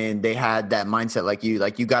in and they had that mindset like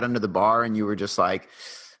you got under the bar and you were just like,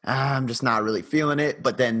 I'm just not really feeling it.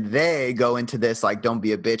 But then they go into this like don't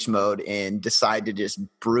be a bitch mode and decide to just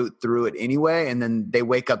brute through it anyway. And then they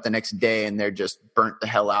wake up the next day and they're just burnt the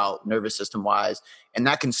hell out nervous system wise. And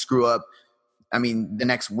that can screw up, the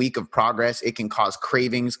next week of progress. It can cause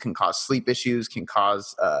cravings, can cause sleep issues, can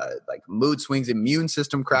cause like mood swings, immune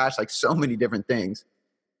system crash, like so many different things.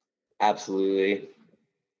 Absolutely.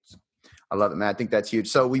 I love it, man. I think that's huge.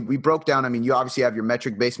 So we broke down, you obviously have your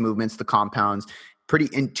metric-based movements, the compounds, pretty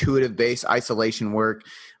intuitive-based isolation work.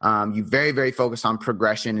 You very, very focused on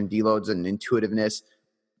progression and deloads and intuitiveness.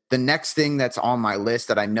 The next thing that's on my list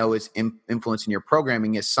that I know is influencing your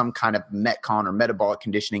programming is some kind of Metcon or metabolic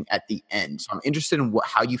conditioning at the end. So I'm interested in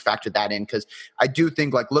how you factor that in, because I do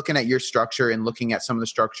think like looking at your structure and looking at some of the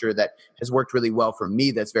structure that has worked really well for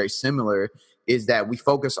me that's very similar is that we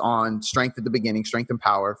focus on strength at the beginning, strength and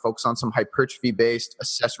power, focus on some hypertrophy-based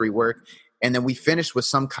accessory work, and then we finish with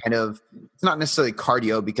some kind of, it's not necessarily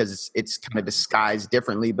cardio because it's kind of disguised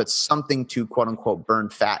differently, but something to quote unquote burn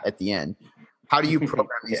fat at the end. How do you program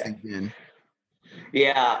these things in?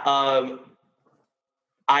 Yeah.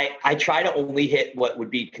 I try to only hit what would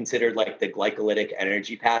be considered like the glycolytic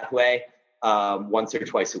energy pathway once or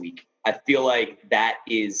twice a week. I feel like that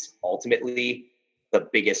is ultimately the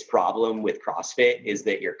biggest problem with CrossFit, is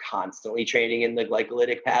that you're constantly training in the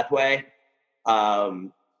glycolytic pathway.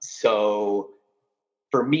 So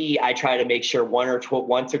for me, I try to make sure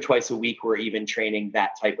once or twice a week, we're even training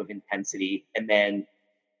that type of intensity. And then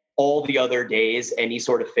all the other days, any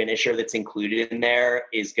sort of finisher that's included in there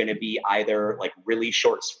is going to be either like really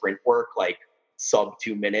short sprint work, like sub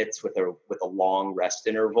 2 minutes with a long rest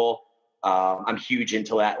interval. I'm huge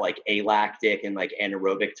into that, like alactic and like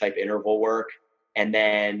anaerobic type interval work. And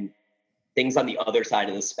then things on the other side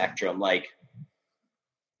of the spectrum, like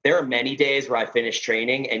there are many days where I finish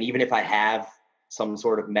training, and even if I have some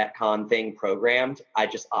sort of Metcon thing programmed, I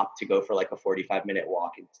just opt to go for like a 45-minute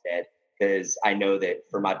walk instead, because I know that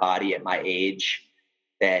for my body at my age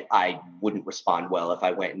that I wouldn't respond well if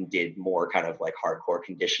I went and did more kind of like hardcore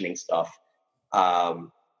conditioning stuff.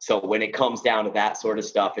 So when it comes down to that sort of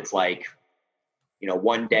stuff, it's like,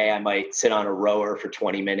 one day I might sit on a rower for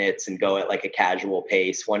 20 minutes and go at like a casual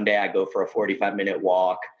pace. One day I go for a 45-minute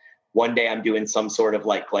walk. One day I'm doing some sort of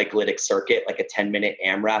like glycolytic circuit, like a 10-minute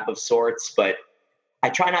AMRAP of sorts. But I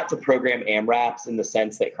try not to program AMRAPs in the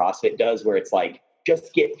sense that CrossFit does, where it's like,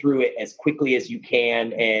 just get through it as quickly as you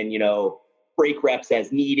can and, break reps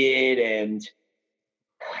as needed and,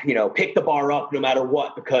 pick the bar up no matter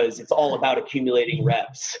what, because it's all about accumulating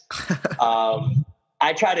reps.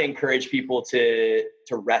 I try to encourage people to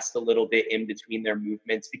rest a little bit in between their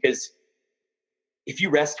movements, because if you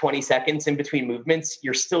rest 20 seconds in between movements,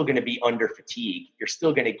 you're still going to be under fatigue. You're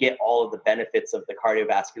still going to get all of the benefits of the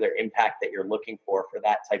cardiovascular impact that you're looking for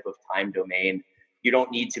that type of time domain. You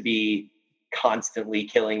don't need to be constantly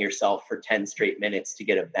killing yourself for 10 straight minutes to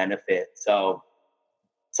get a benefit. So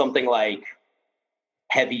something like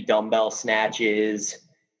heavy dumbbell snatches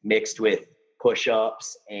mixed with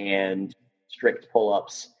push-ups and strict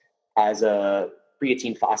pull-ups has a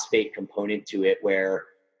creatine phosphate component to it, where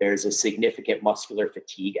there's a significant muscular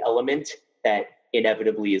fatigue element that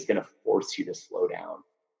inevitably is going to force you to slow down.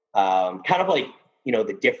 Kind of like,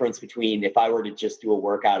 the difference between if I were to just do a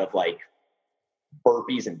workout of like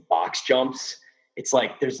burpees and box jumps, it's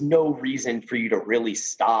like there's no reason for you to really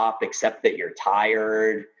stop except that you're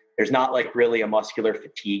tired. There's not like really a muscular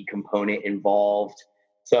fatigue component involved.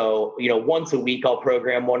 So, once a week I'll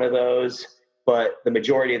program one of those, but the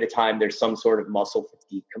majority of the time there's some sort of muscle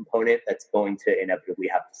fatigue component that's going to inevitably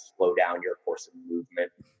have to slow down your course of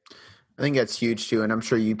movement. I think that's huge too. And I'm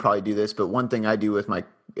sure you probably do this, but one thing I do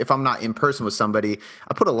if I'm not in person with somebody,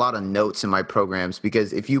 I put a lot of notes in my programs,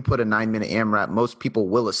 because if you put a 9-minute AMRAP, most people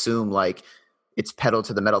will assume like it's pedal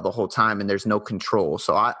to the metal the whole time and there's no control.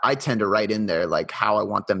 So I tend to write in there like how I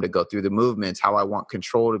want them to go through the movements, how I want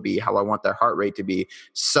control to be, how I want their heart rate to be.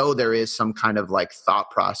 So there is some kind of like thought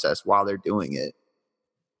process while they're doing it.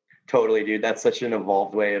 Totally, dude. That's such an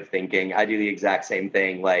evolved way of thinking. I do the exact same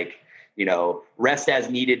thing. Like, rest as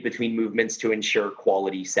needed between movements to ensure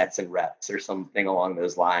quality sets and reps or something along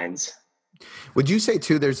those lines. Would you say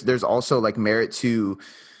too, there's also like merit to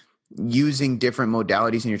using different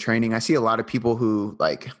modalities in your training. I see a lot of people who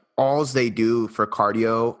like alls they do for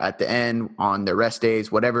cardio at the end on their rest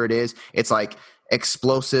days, whatever it is, it's like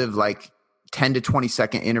explosive, like 10 to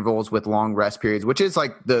 20-second intervals with long rest periods, which is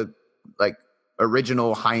like the like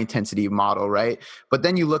original high intensity model, right? But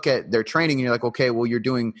then you look at their training and you're like, okay, well, you're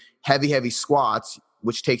doing heavy squats,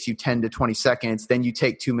 which takes you 10 to 20 seconds. Then you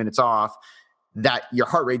take 2 minutes off. That your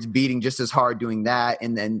heart rate's beating just as hard doing that,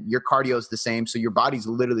 and then your cardio is the same, so your body's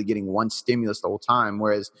literally getting one stimulus the whole time,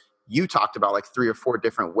 whereas you talked about like 3 or 4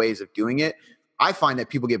 different ways of doing it. I find that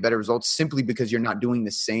people get better results simply because you're not doing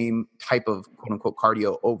the same type of quote unquote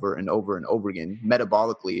cardio over and over and over again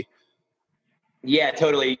metabolically. Yeah,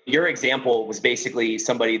 totally. Your example was basically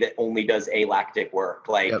somebody that only does alactic work,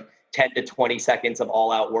 like 10 to 20 seconds of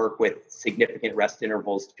all out work with significant rest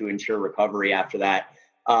intervals to ensure recovery after that.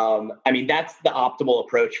 I mean, that's the optimal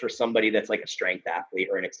approach for somebody that's like a strength athlete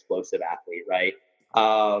or an explosive athlete, right?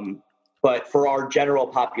 But for our general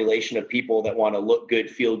population of people that want to look good,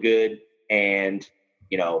 feel good, and,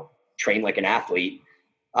 you know, train like an athlete,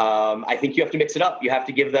 I think you have to mix it up. You have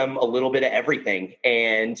to give them a little bit of everything.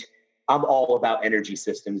 And I'm all about energy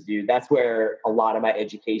systems, dude. That's where a lot of my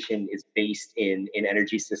education is based in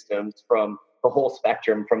energy systems, from the whole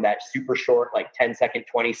spectrum, from that super short, like 10-second,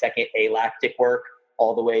 20-second alactic work,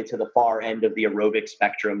 all the way to the far end of the aerobic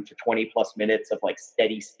spectrum to 20 plus minutes of like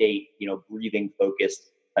steady state, you know, breathing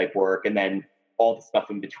focused type work. And then all the stuff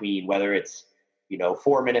in between, whether it's, you know,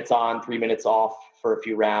 4 minutes on, 3 minutes off for a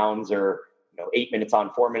few rounds, or, you know, 8 minutes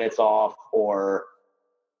on, 4 minutes off, or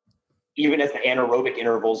even as the anaerobic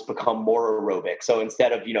intervals become more aerobic. So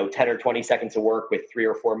instead of, you know, 10 or 20 seconds of work with 3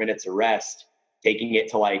 or 4 minutes of rest, taking it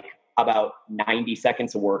to like about 90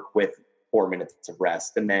 seconds of work with 4 minutes of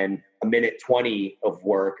rest, and then a minute 20 of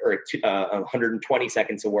work, or 120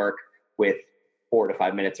 seconds of work with 4 to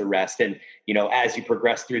 5 minutes of rest. And, you know, as you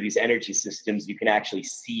progress through these energy systems, you can actually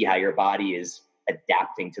see how your body is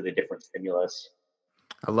adapting to the different stimulus.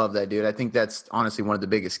 I love that, dude. I think that's honestly one of the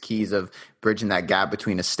biggest keys of bridging that gap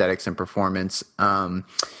between aesthetics and performance.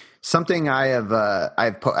 Something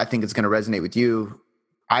I think it's going to resonate with you.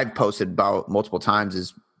 I've posted about multiple times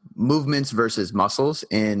is movements versus muscles.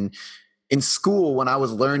 In school, when I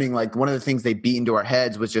was learning, like one of the things they beat into our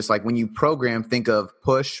heads was just like, when you program, think of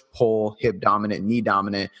push, pull, hip dominant, knee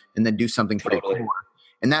dominant, and then do something for your core.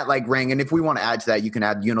 And that like rang. And if we want to add to that, you can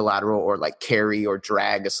add unilateral or like carry or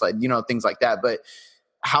drag a sled, you know, things like that. But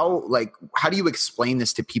how do you explain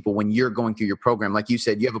this to people when you're going through your program? Like you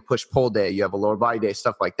said, you have a push pull day, you have a lower body day,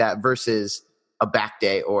 stuff like that, versus a back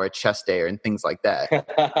day or a chest day and things like that.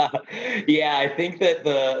 Yeah, I think that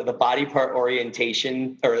the body part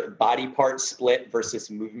orientation, or body part split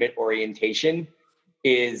versus movement orientation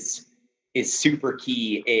is super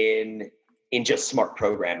key in just smart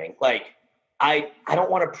programming. Like I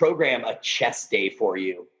don't want to program a chest day for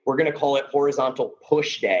you. We're going to call it horizontal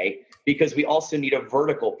push day, because we also need a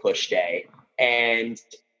vertical push day. And,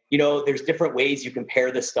 you know, there's different ways you can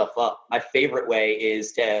pair this stuff up. My favorite way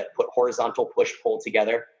is to put horizontal push pull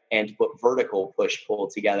together and to put vertical push pull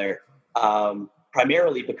together.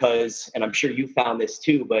 Primarily because, and I'm sure you found this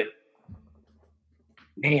too, but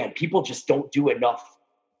man, people just don't do enough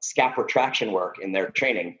scap retraction work in their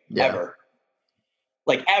training, ever.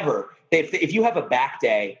 Like ever. If you have a back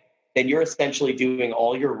day, then you're essentially doing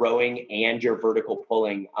all your rowing and your vertical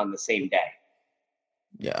pulling on the same day.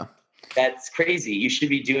 Yeah. That's crazy. You should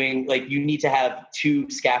be doing, like, you need to have 2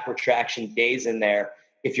 scap retraction days in there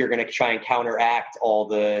if you're going to try and counteract all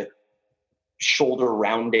the shoulder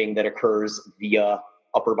rounding that occurs via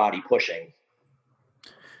upper body pushing.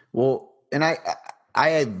 Well, and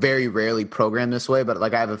I very rarely program this way, but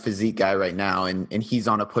like I have a physique guy right now, and he's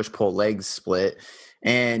on a push-pull legs split.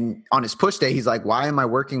 And on his push day, he's like, why am I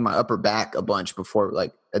working my upper back a bunch before,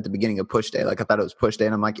 like at the beginning of push day? Like I thought it was push day.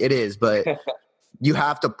 And I'm like, it is, but you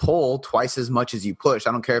have to pull twice as much as you push.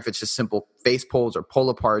 I don't care if it's just simple face pulls or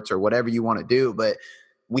pull aparts or whatever you want to do, but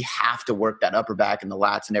we have to work that upper back and the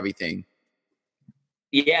lats and everything.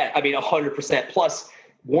 Yeah, I mean, 100%. Plus,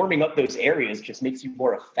 warming up those areas just makes you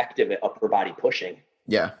more effective at upper body pushing.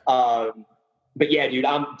 Yeah. But yeah,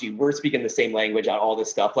 dude, we're speaking the same language on all this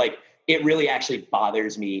stuff. Like, it really actually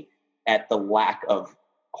bothers me at the lack of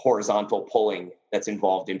horizontal pulling that's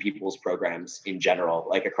involved in people's programs in general,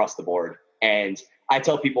 like across the board. And I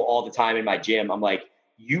tell people all the time in my gym, I'm like,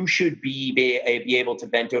 you should be able to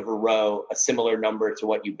bent over row a similar number to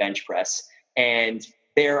what you bench press. And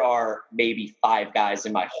there are maybe 5 guys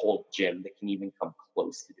in my whole gym that can even come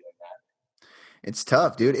close to doing that. It's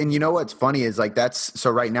tough, dude. And you know what's funny is like so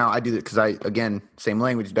right now I do it because again, same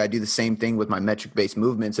language, but I do the same thing with my metric based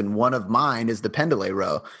movements. And one of mine is the pendule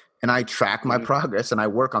row. and I track my progress and I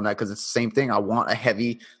work on that because it's the same thing. I want a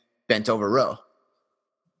heavy bent over row.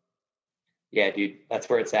 Yeah, dude, that's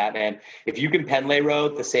where it's at, man. If you can Pendlay row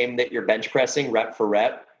the same that you're bench pressing rep for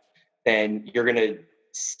rep, then you're going to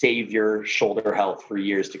save your shoulder health for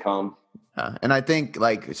years to come. And I think,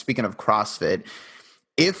 like, speaking of CrossFit,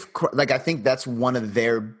 I think that's one of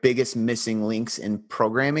their biggest missing links in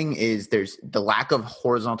programming is there's the lack of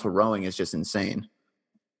horizontal rowing is just insane.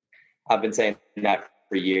 I've been saying that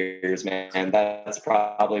for years, man. That's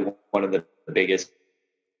probably one of the biggest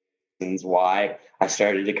reasons why I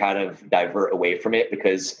started to kind of divert away from it,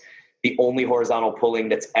 because the only horizontal pulling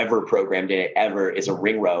that's ever programmed in it ever is a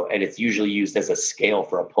ring row, and it's usually used as a scale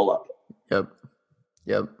for a pull-up.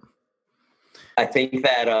 Yep. I think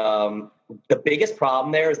that the biggest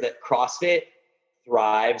problem there is that CrossFit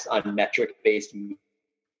thrives on metric-based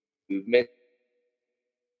movement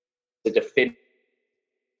to defend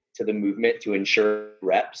to the movement to ensure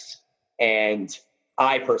reps. And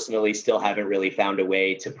I personally still haven't really found a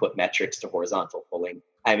way to put metrics to horizontal pulling.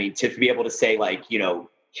 I mean, to be able to say, like, you know,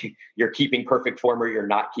 you're keeping perfect form or you're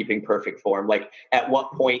not keeping perfect form. Like, at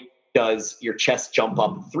what point does your chest jump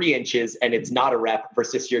up 3 inches and it's not a rep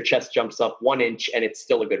versus your chest jumps up 1 inch and it's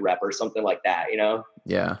still a good rep or something like that, you know?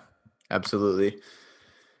 Yeah, absolutely.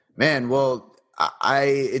 Man, well,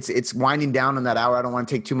 it's winding down on that hour. I don't want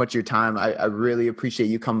to take too much of your time. I really appreciate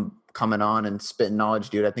you coming on and spitting knowledge,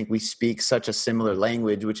 dude. I think we speak such a similar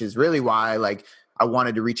language, which is really why I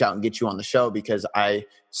wanted to reach out and get you on the show, because I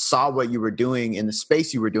saw what you were doing in the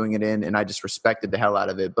space you were doing it in, and I just respected the hell out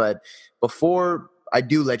of it. But before I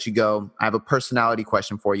do let you go, I have a personality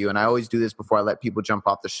question for you, and I always do this before I let people jump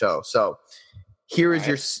off the show. So here's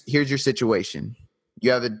your situation.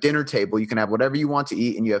 You have a dinner table. You can have whatever you want to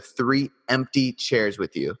eat, and you have 3 empty chairs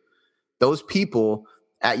with you. Those people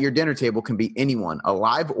at your dinner table can be anyone,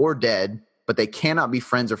 alive or dead, but they cannot be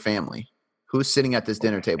friends or family. Who's sitting at this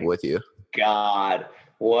dinner table with you? God,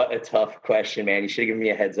 what a tough question, man. You should have given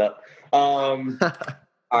me a heads up. All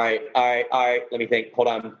right. Let me think. Hold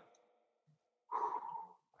on.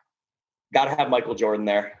 Got to have Michael Jordan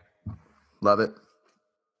there. Love it.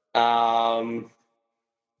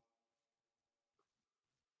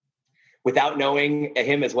 Without knowing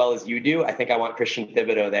him as well as you do, I think I want Christian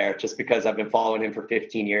Thibodeau there, just because I've been following him for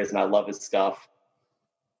 15 years and I love his stuff.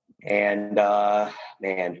 And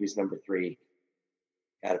man, who's number 3?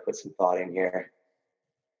 Got to put some thought in here.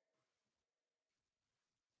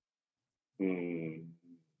 I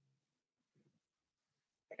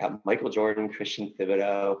got Michael Jordan, Christian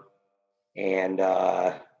Thibodeau, and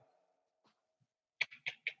oh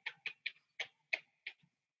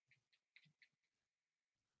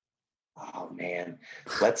man,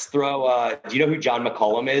 let's throw. Do you know who John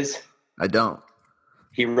McCollum is? I don't.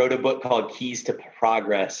 He wrote a book called Keys to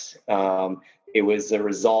Progress. It was a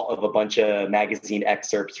result of a bunch of magazine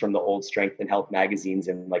excerpts from the old strength and health magazines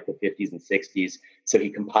in like the 50s and 60s. So he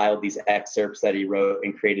compiled these excerpts that he wrote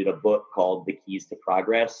and created a book called The Keys to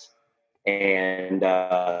Progress. And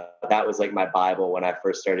that was like my Bible when I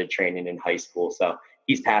first started training in high school. So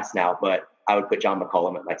he's passed now, but I would put John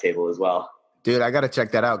McCollum at my table as well. Dude, I got to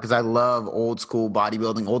check that out because I love old school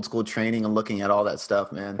bodybuilding, old school training, and looking at all that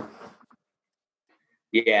stuff, man.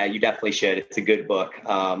 Yeah, you definitely should. It's a good book.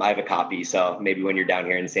 I have a copy, so maybe when you're down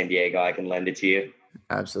here in San Diego, I can lend it to you.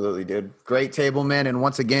 Absolutely, dude. Great table, man. And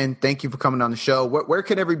once again, thank you for coming on the show. Where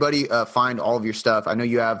can everybody find all of your stuff? I know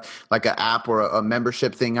you have like an app or a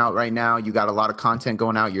membership thing out right now. You got a lot of content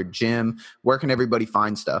going out, your gym. Where can everybody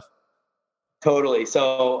find stuff? Totally.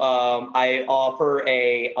 So I offer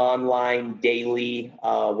a online daily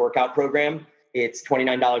workout program. It's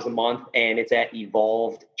 $29 a month, and it's at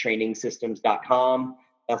evolvedtrainingsystems.com.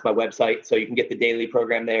 That's my website. So you can get the daily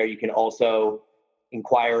program there. You can also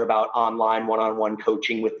inquire about online one-on-one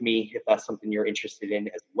coaching with me if that's something you're interested in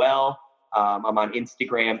as well. I'm on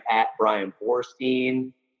Instagram at Brian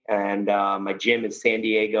Borstein, and my gym is San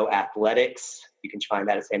Diego Athletics. You can find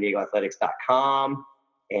that at SanDiegoAthletics.com.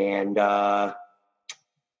 And that's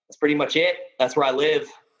pretty much it. That's where I live.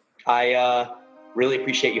 I really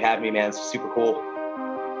appreciate you having me, man. It's super cool.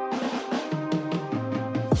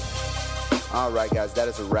 All right, guys, that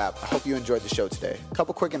is a wrap. I hope you enjoyed the show today. A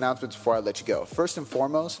couple quick announcements before I let you go. First and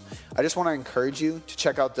foremost, I just want to encourage you to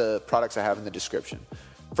check out the products I have in the description.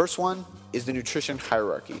 First one is the Nutrition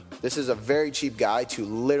Hierarchy. This is a very cheap guide to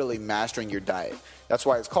literally mastering your diet. That's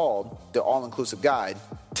why it's called the all-inclusive guide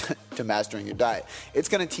to to mastering your diet. It's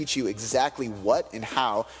going to teach you exactly what and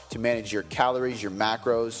how to manage your calories, your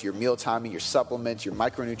macros, your meal timing, your supplements, your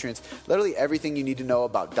micronutrients, literally everything you need to know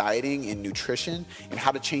about dieting and nutrition and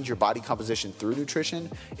how to change your body composition through nutrition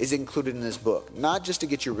is included in this book. Not just to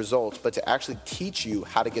get your results, but to actually teach you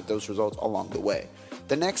how to get those results along the way.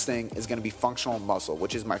 The next thing is going to be Functional Muscle,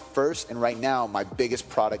 which is my first and right now my biggest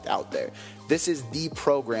product out there. This is the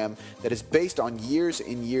program that is based on years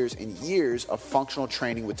and years and years of functional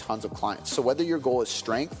training with tons of clients. So whether your goal is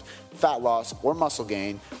strength, fat loss, or muscle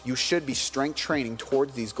gain, you should be strength training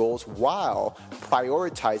towards these goals while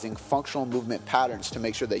prioritizing functional movement patterns to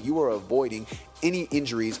make sure that you are avoiding any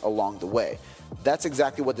injuries along the way. That's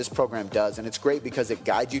exactly what this program does, and it's great because it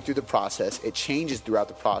guides you through the process, it changes throughout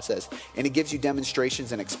the process, and it gives you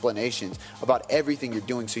demonstrations and explanations about everything you're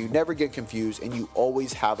doing so you never get confused and you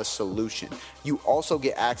always have a solution. You also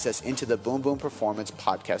get access into the Boom Boom Performance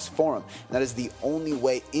Podcast Forum, and that is the only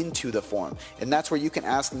way into the forum, and that's where you can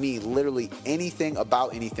ask me literally anything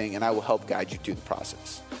about anything, and I will help guide you through the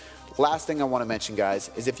process. Last thing I want to mention, guys,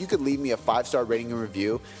 is if you could leave me a 5-star rating and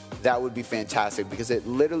review, that would be fantastic because it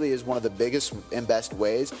literally is one of the biggest and best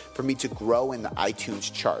ways for me to grow in the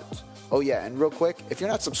iTunes charts. Oh yeah, and real quick, if you're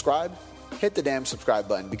not subscribed, hit the damn subscribe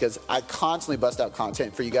button because I constantly bust out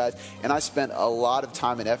content for you guys and I spend a lot of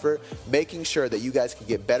time and effort making sure that you guys can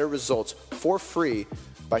get better results for free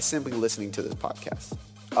by simply listening to this podcast.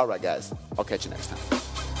 All right, guys, I'll catch you next time.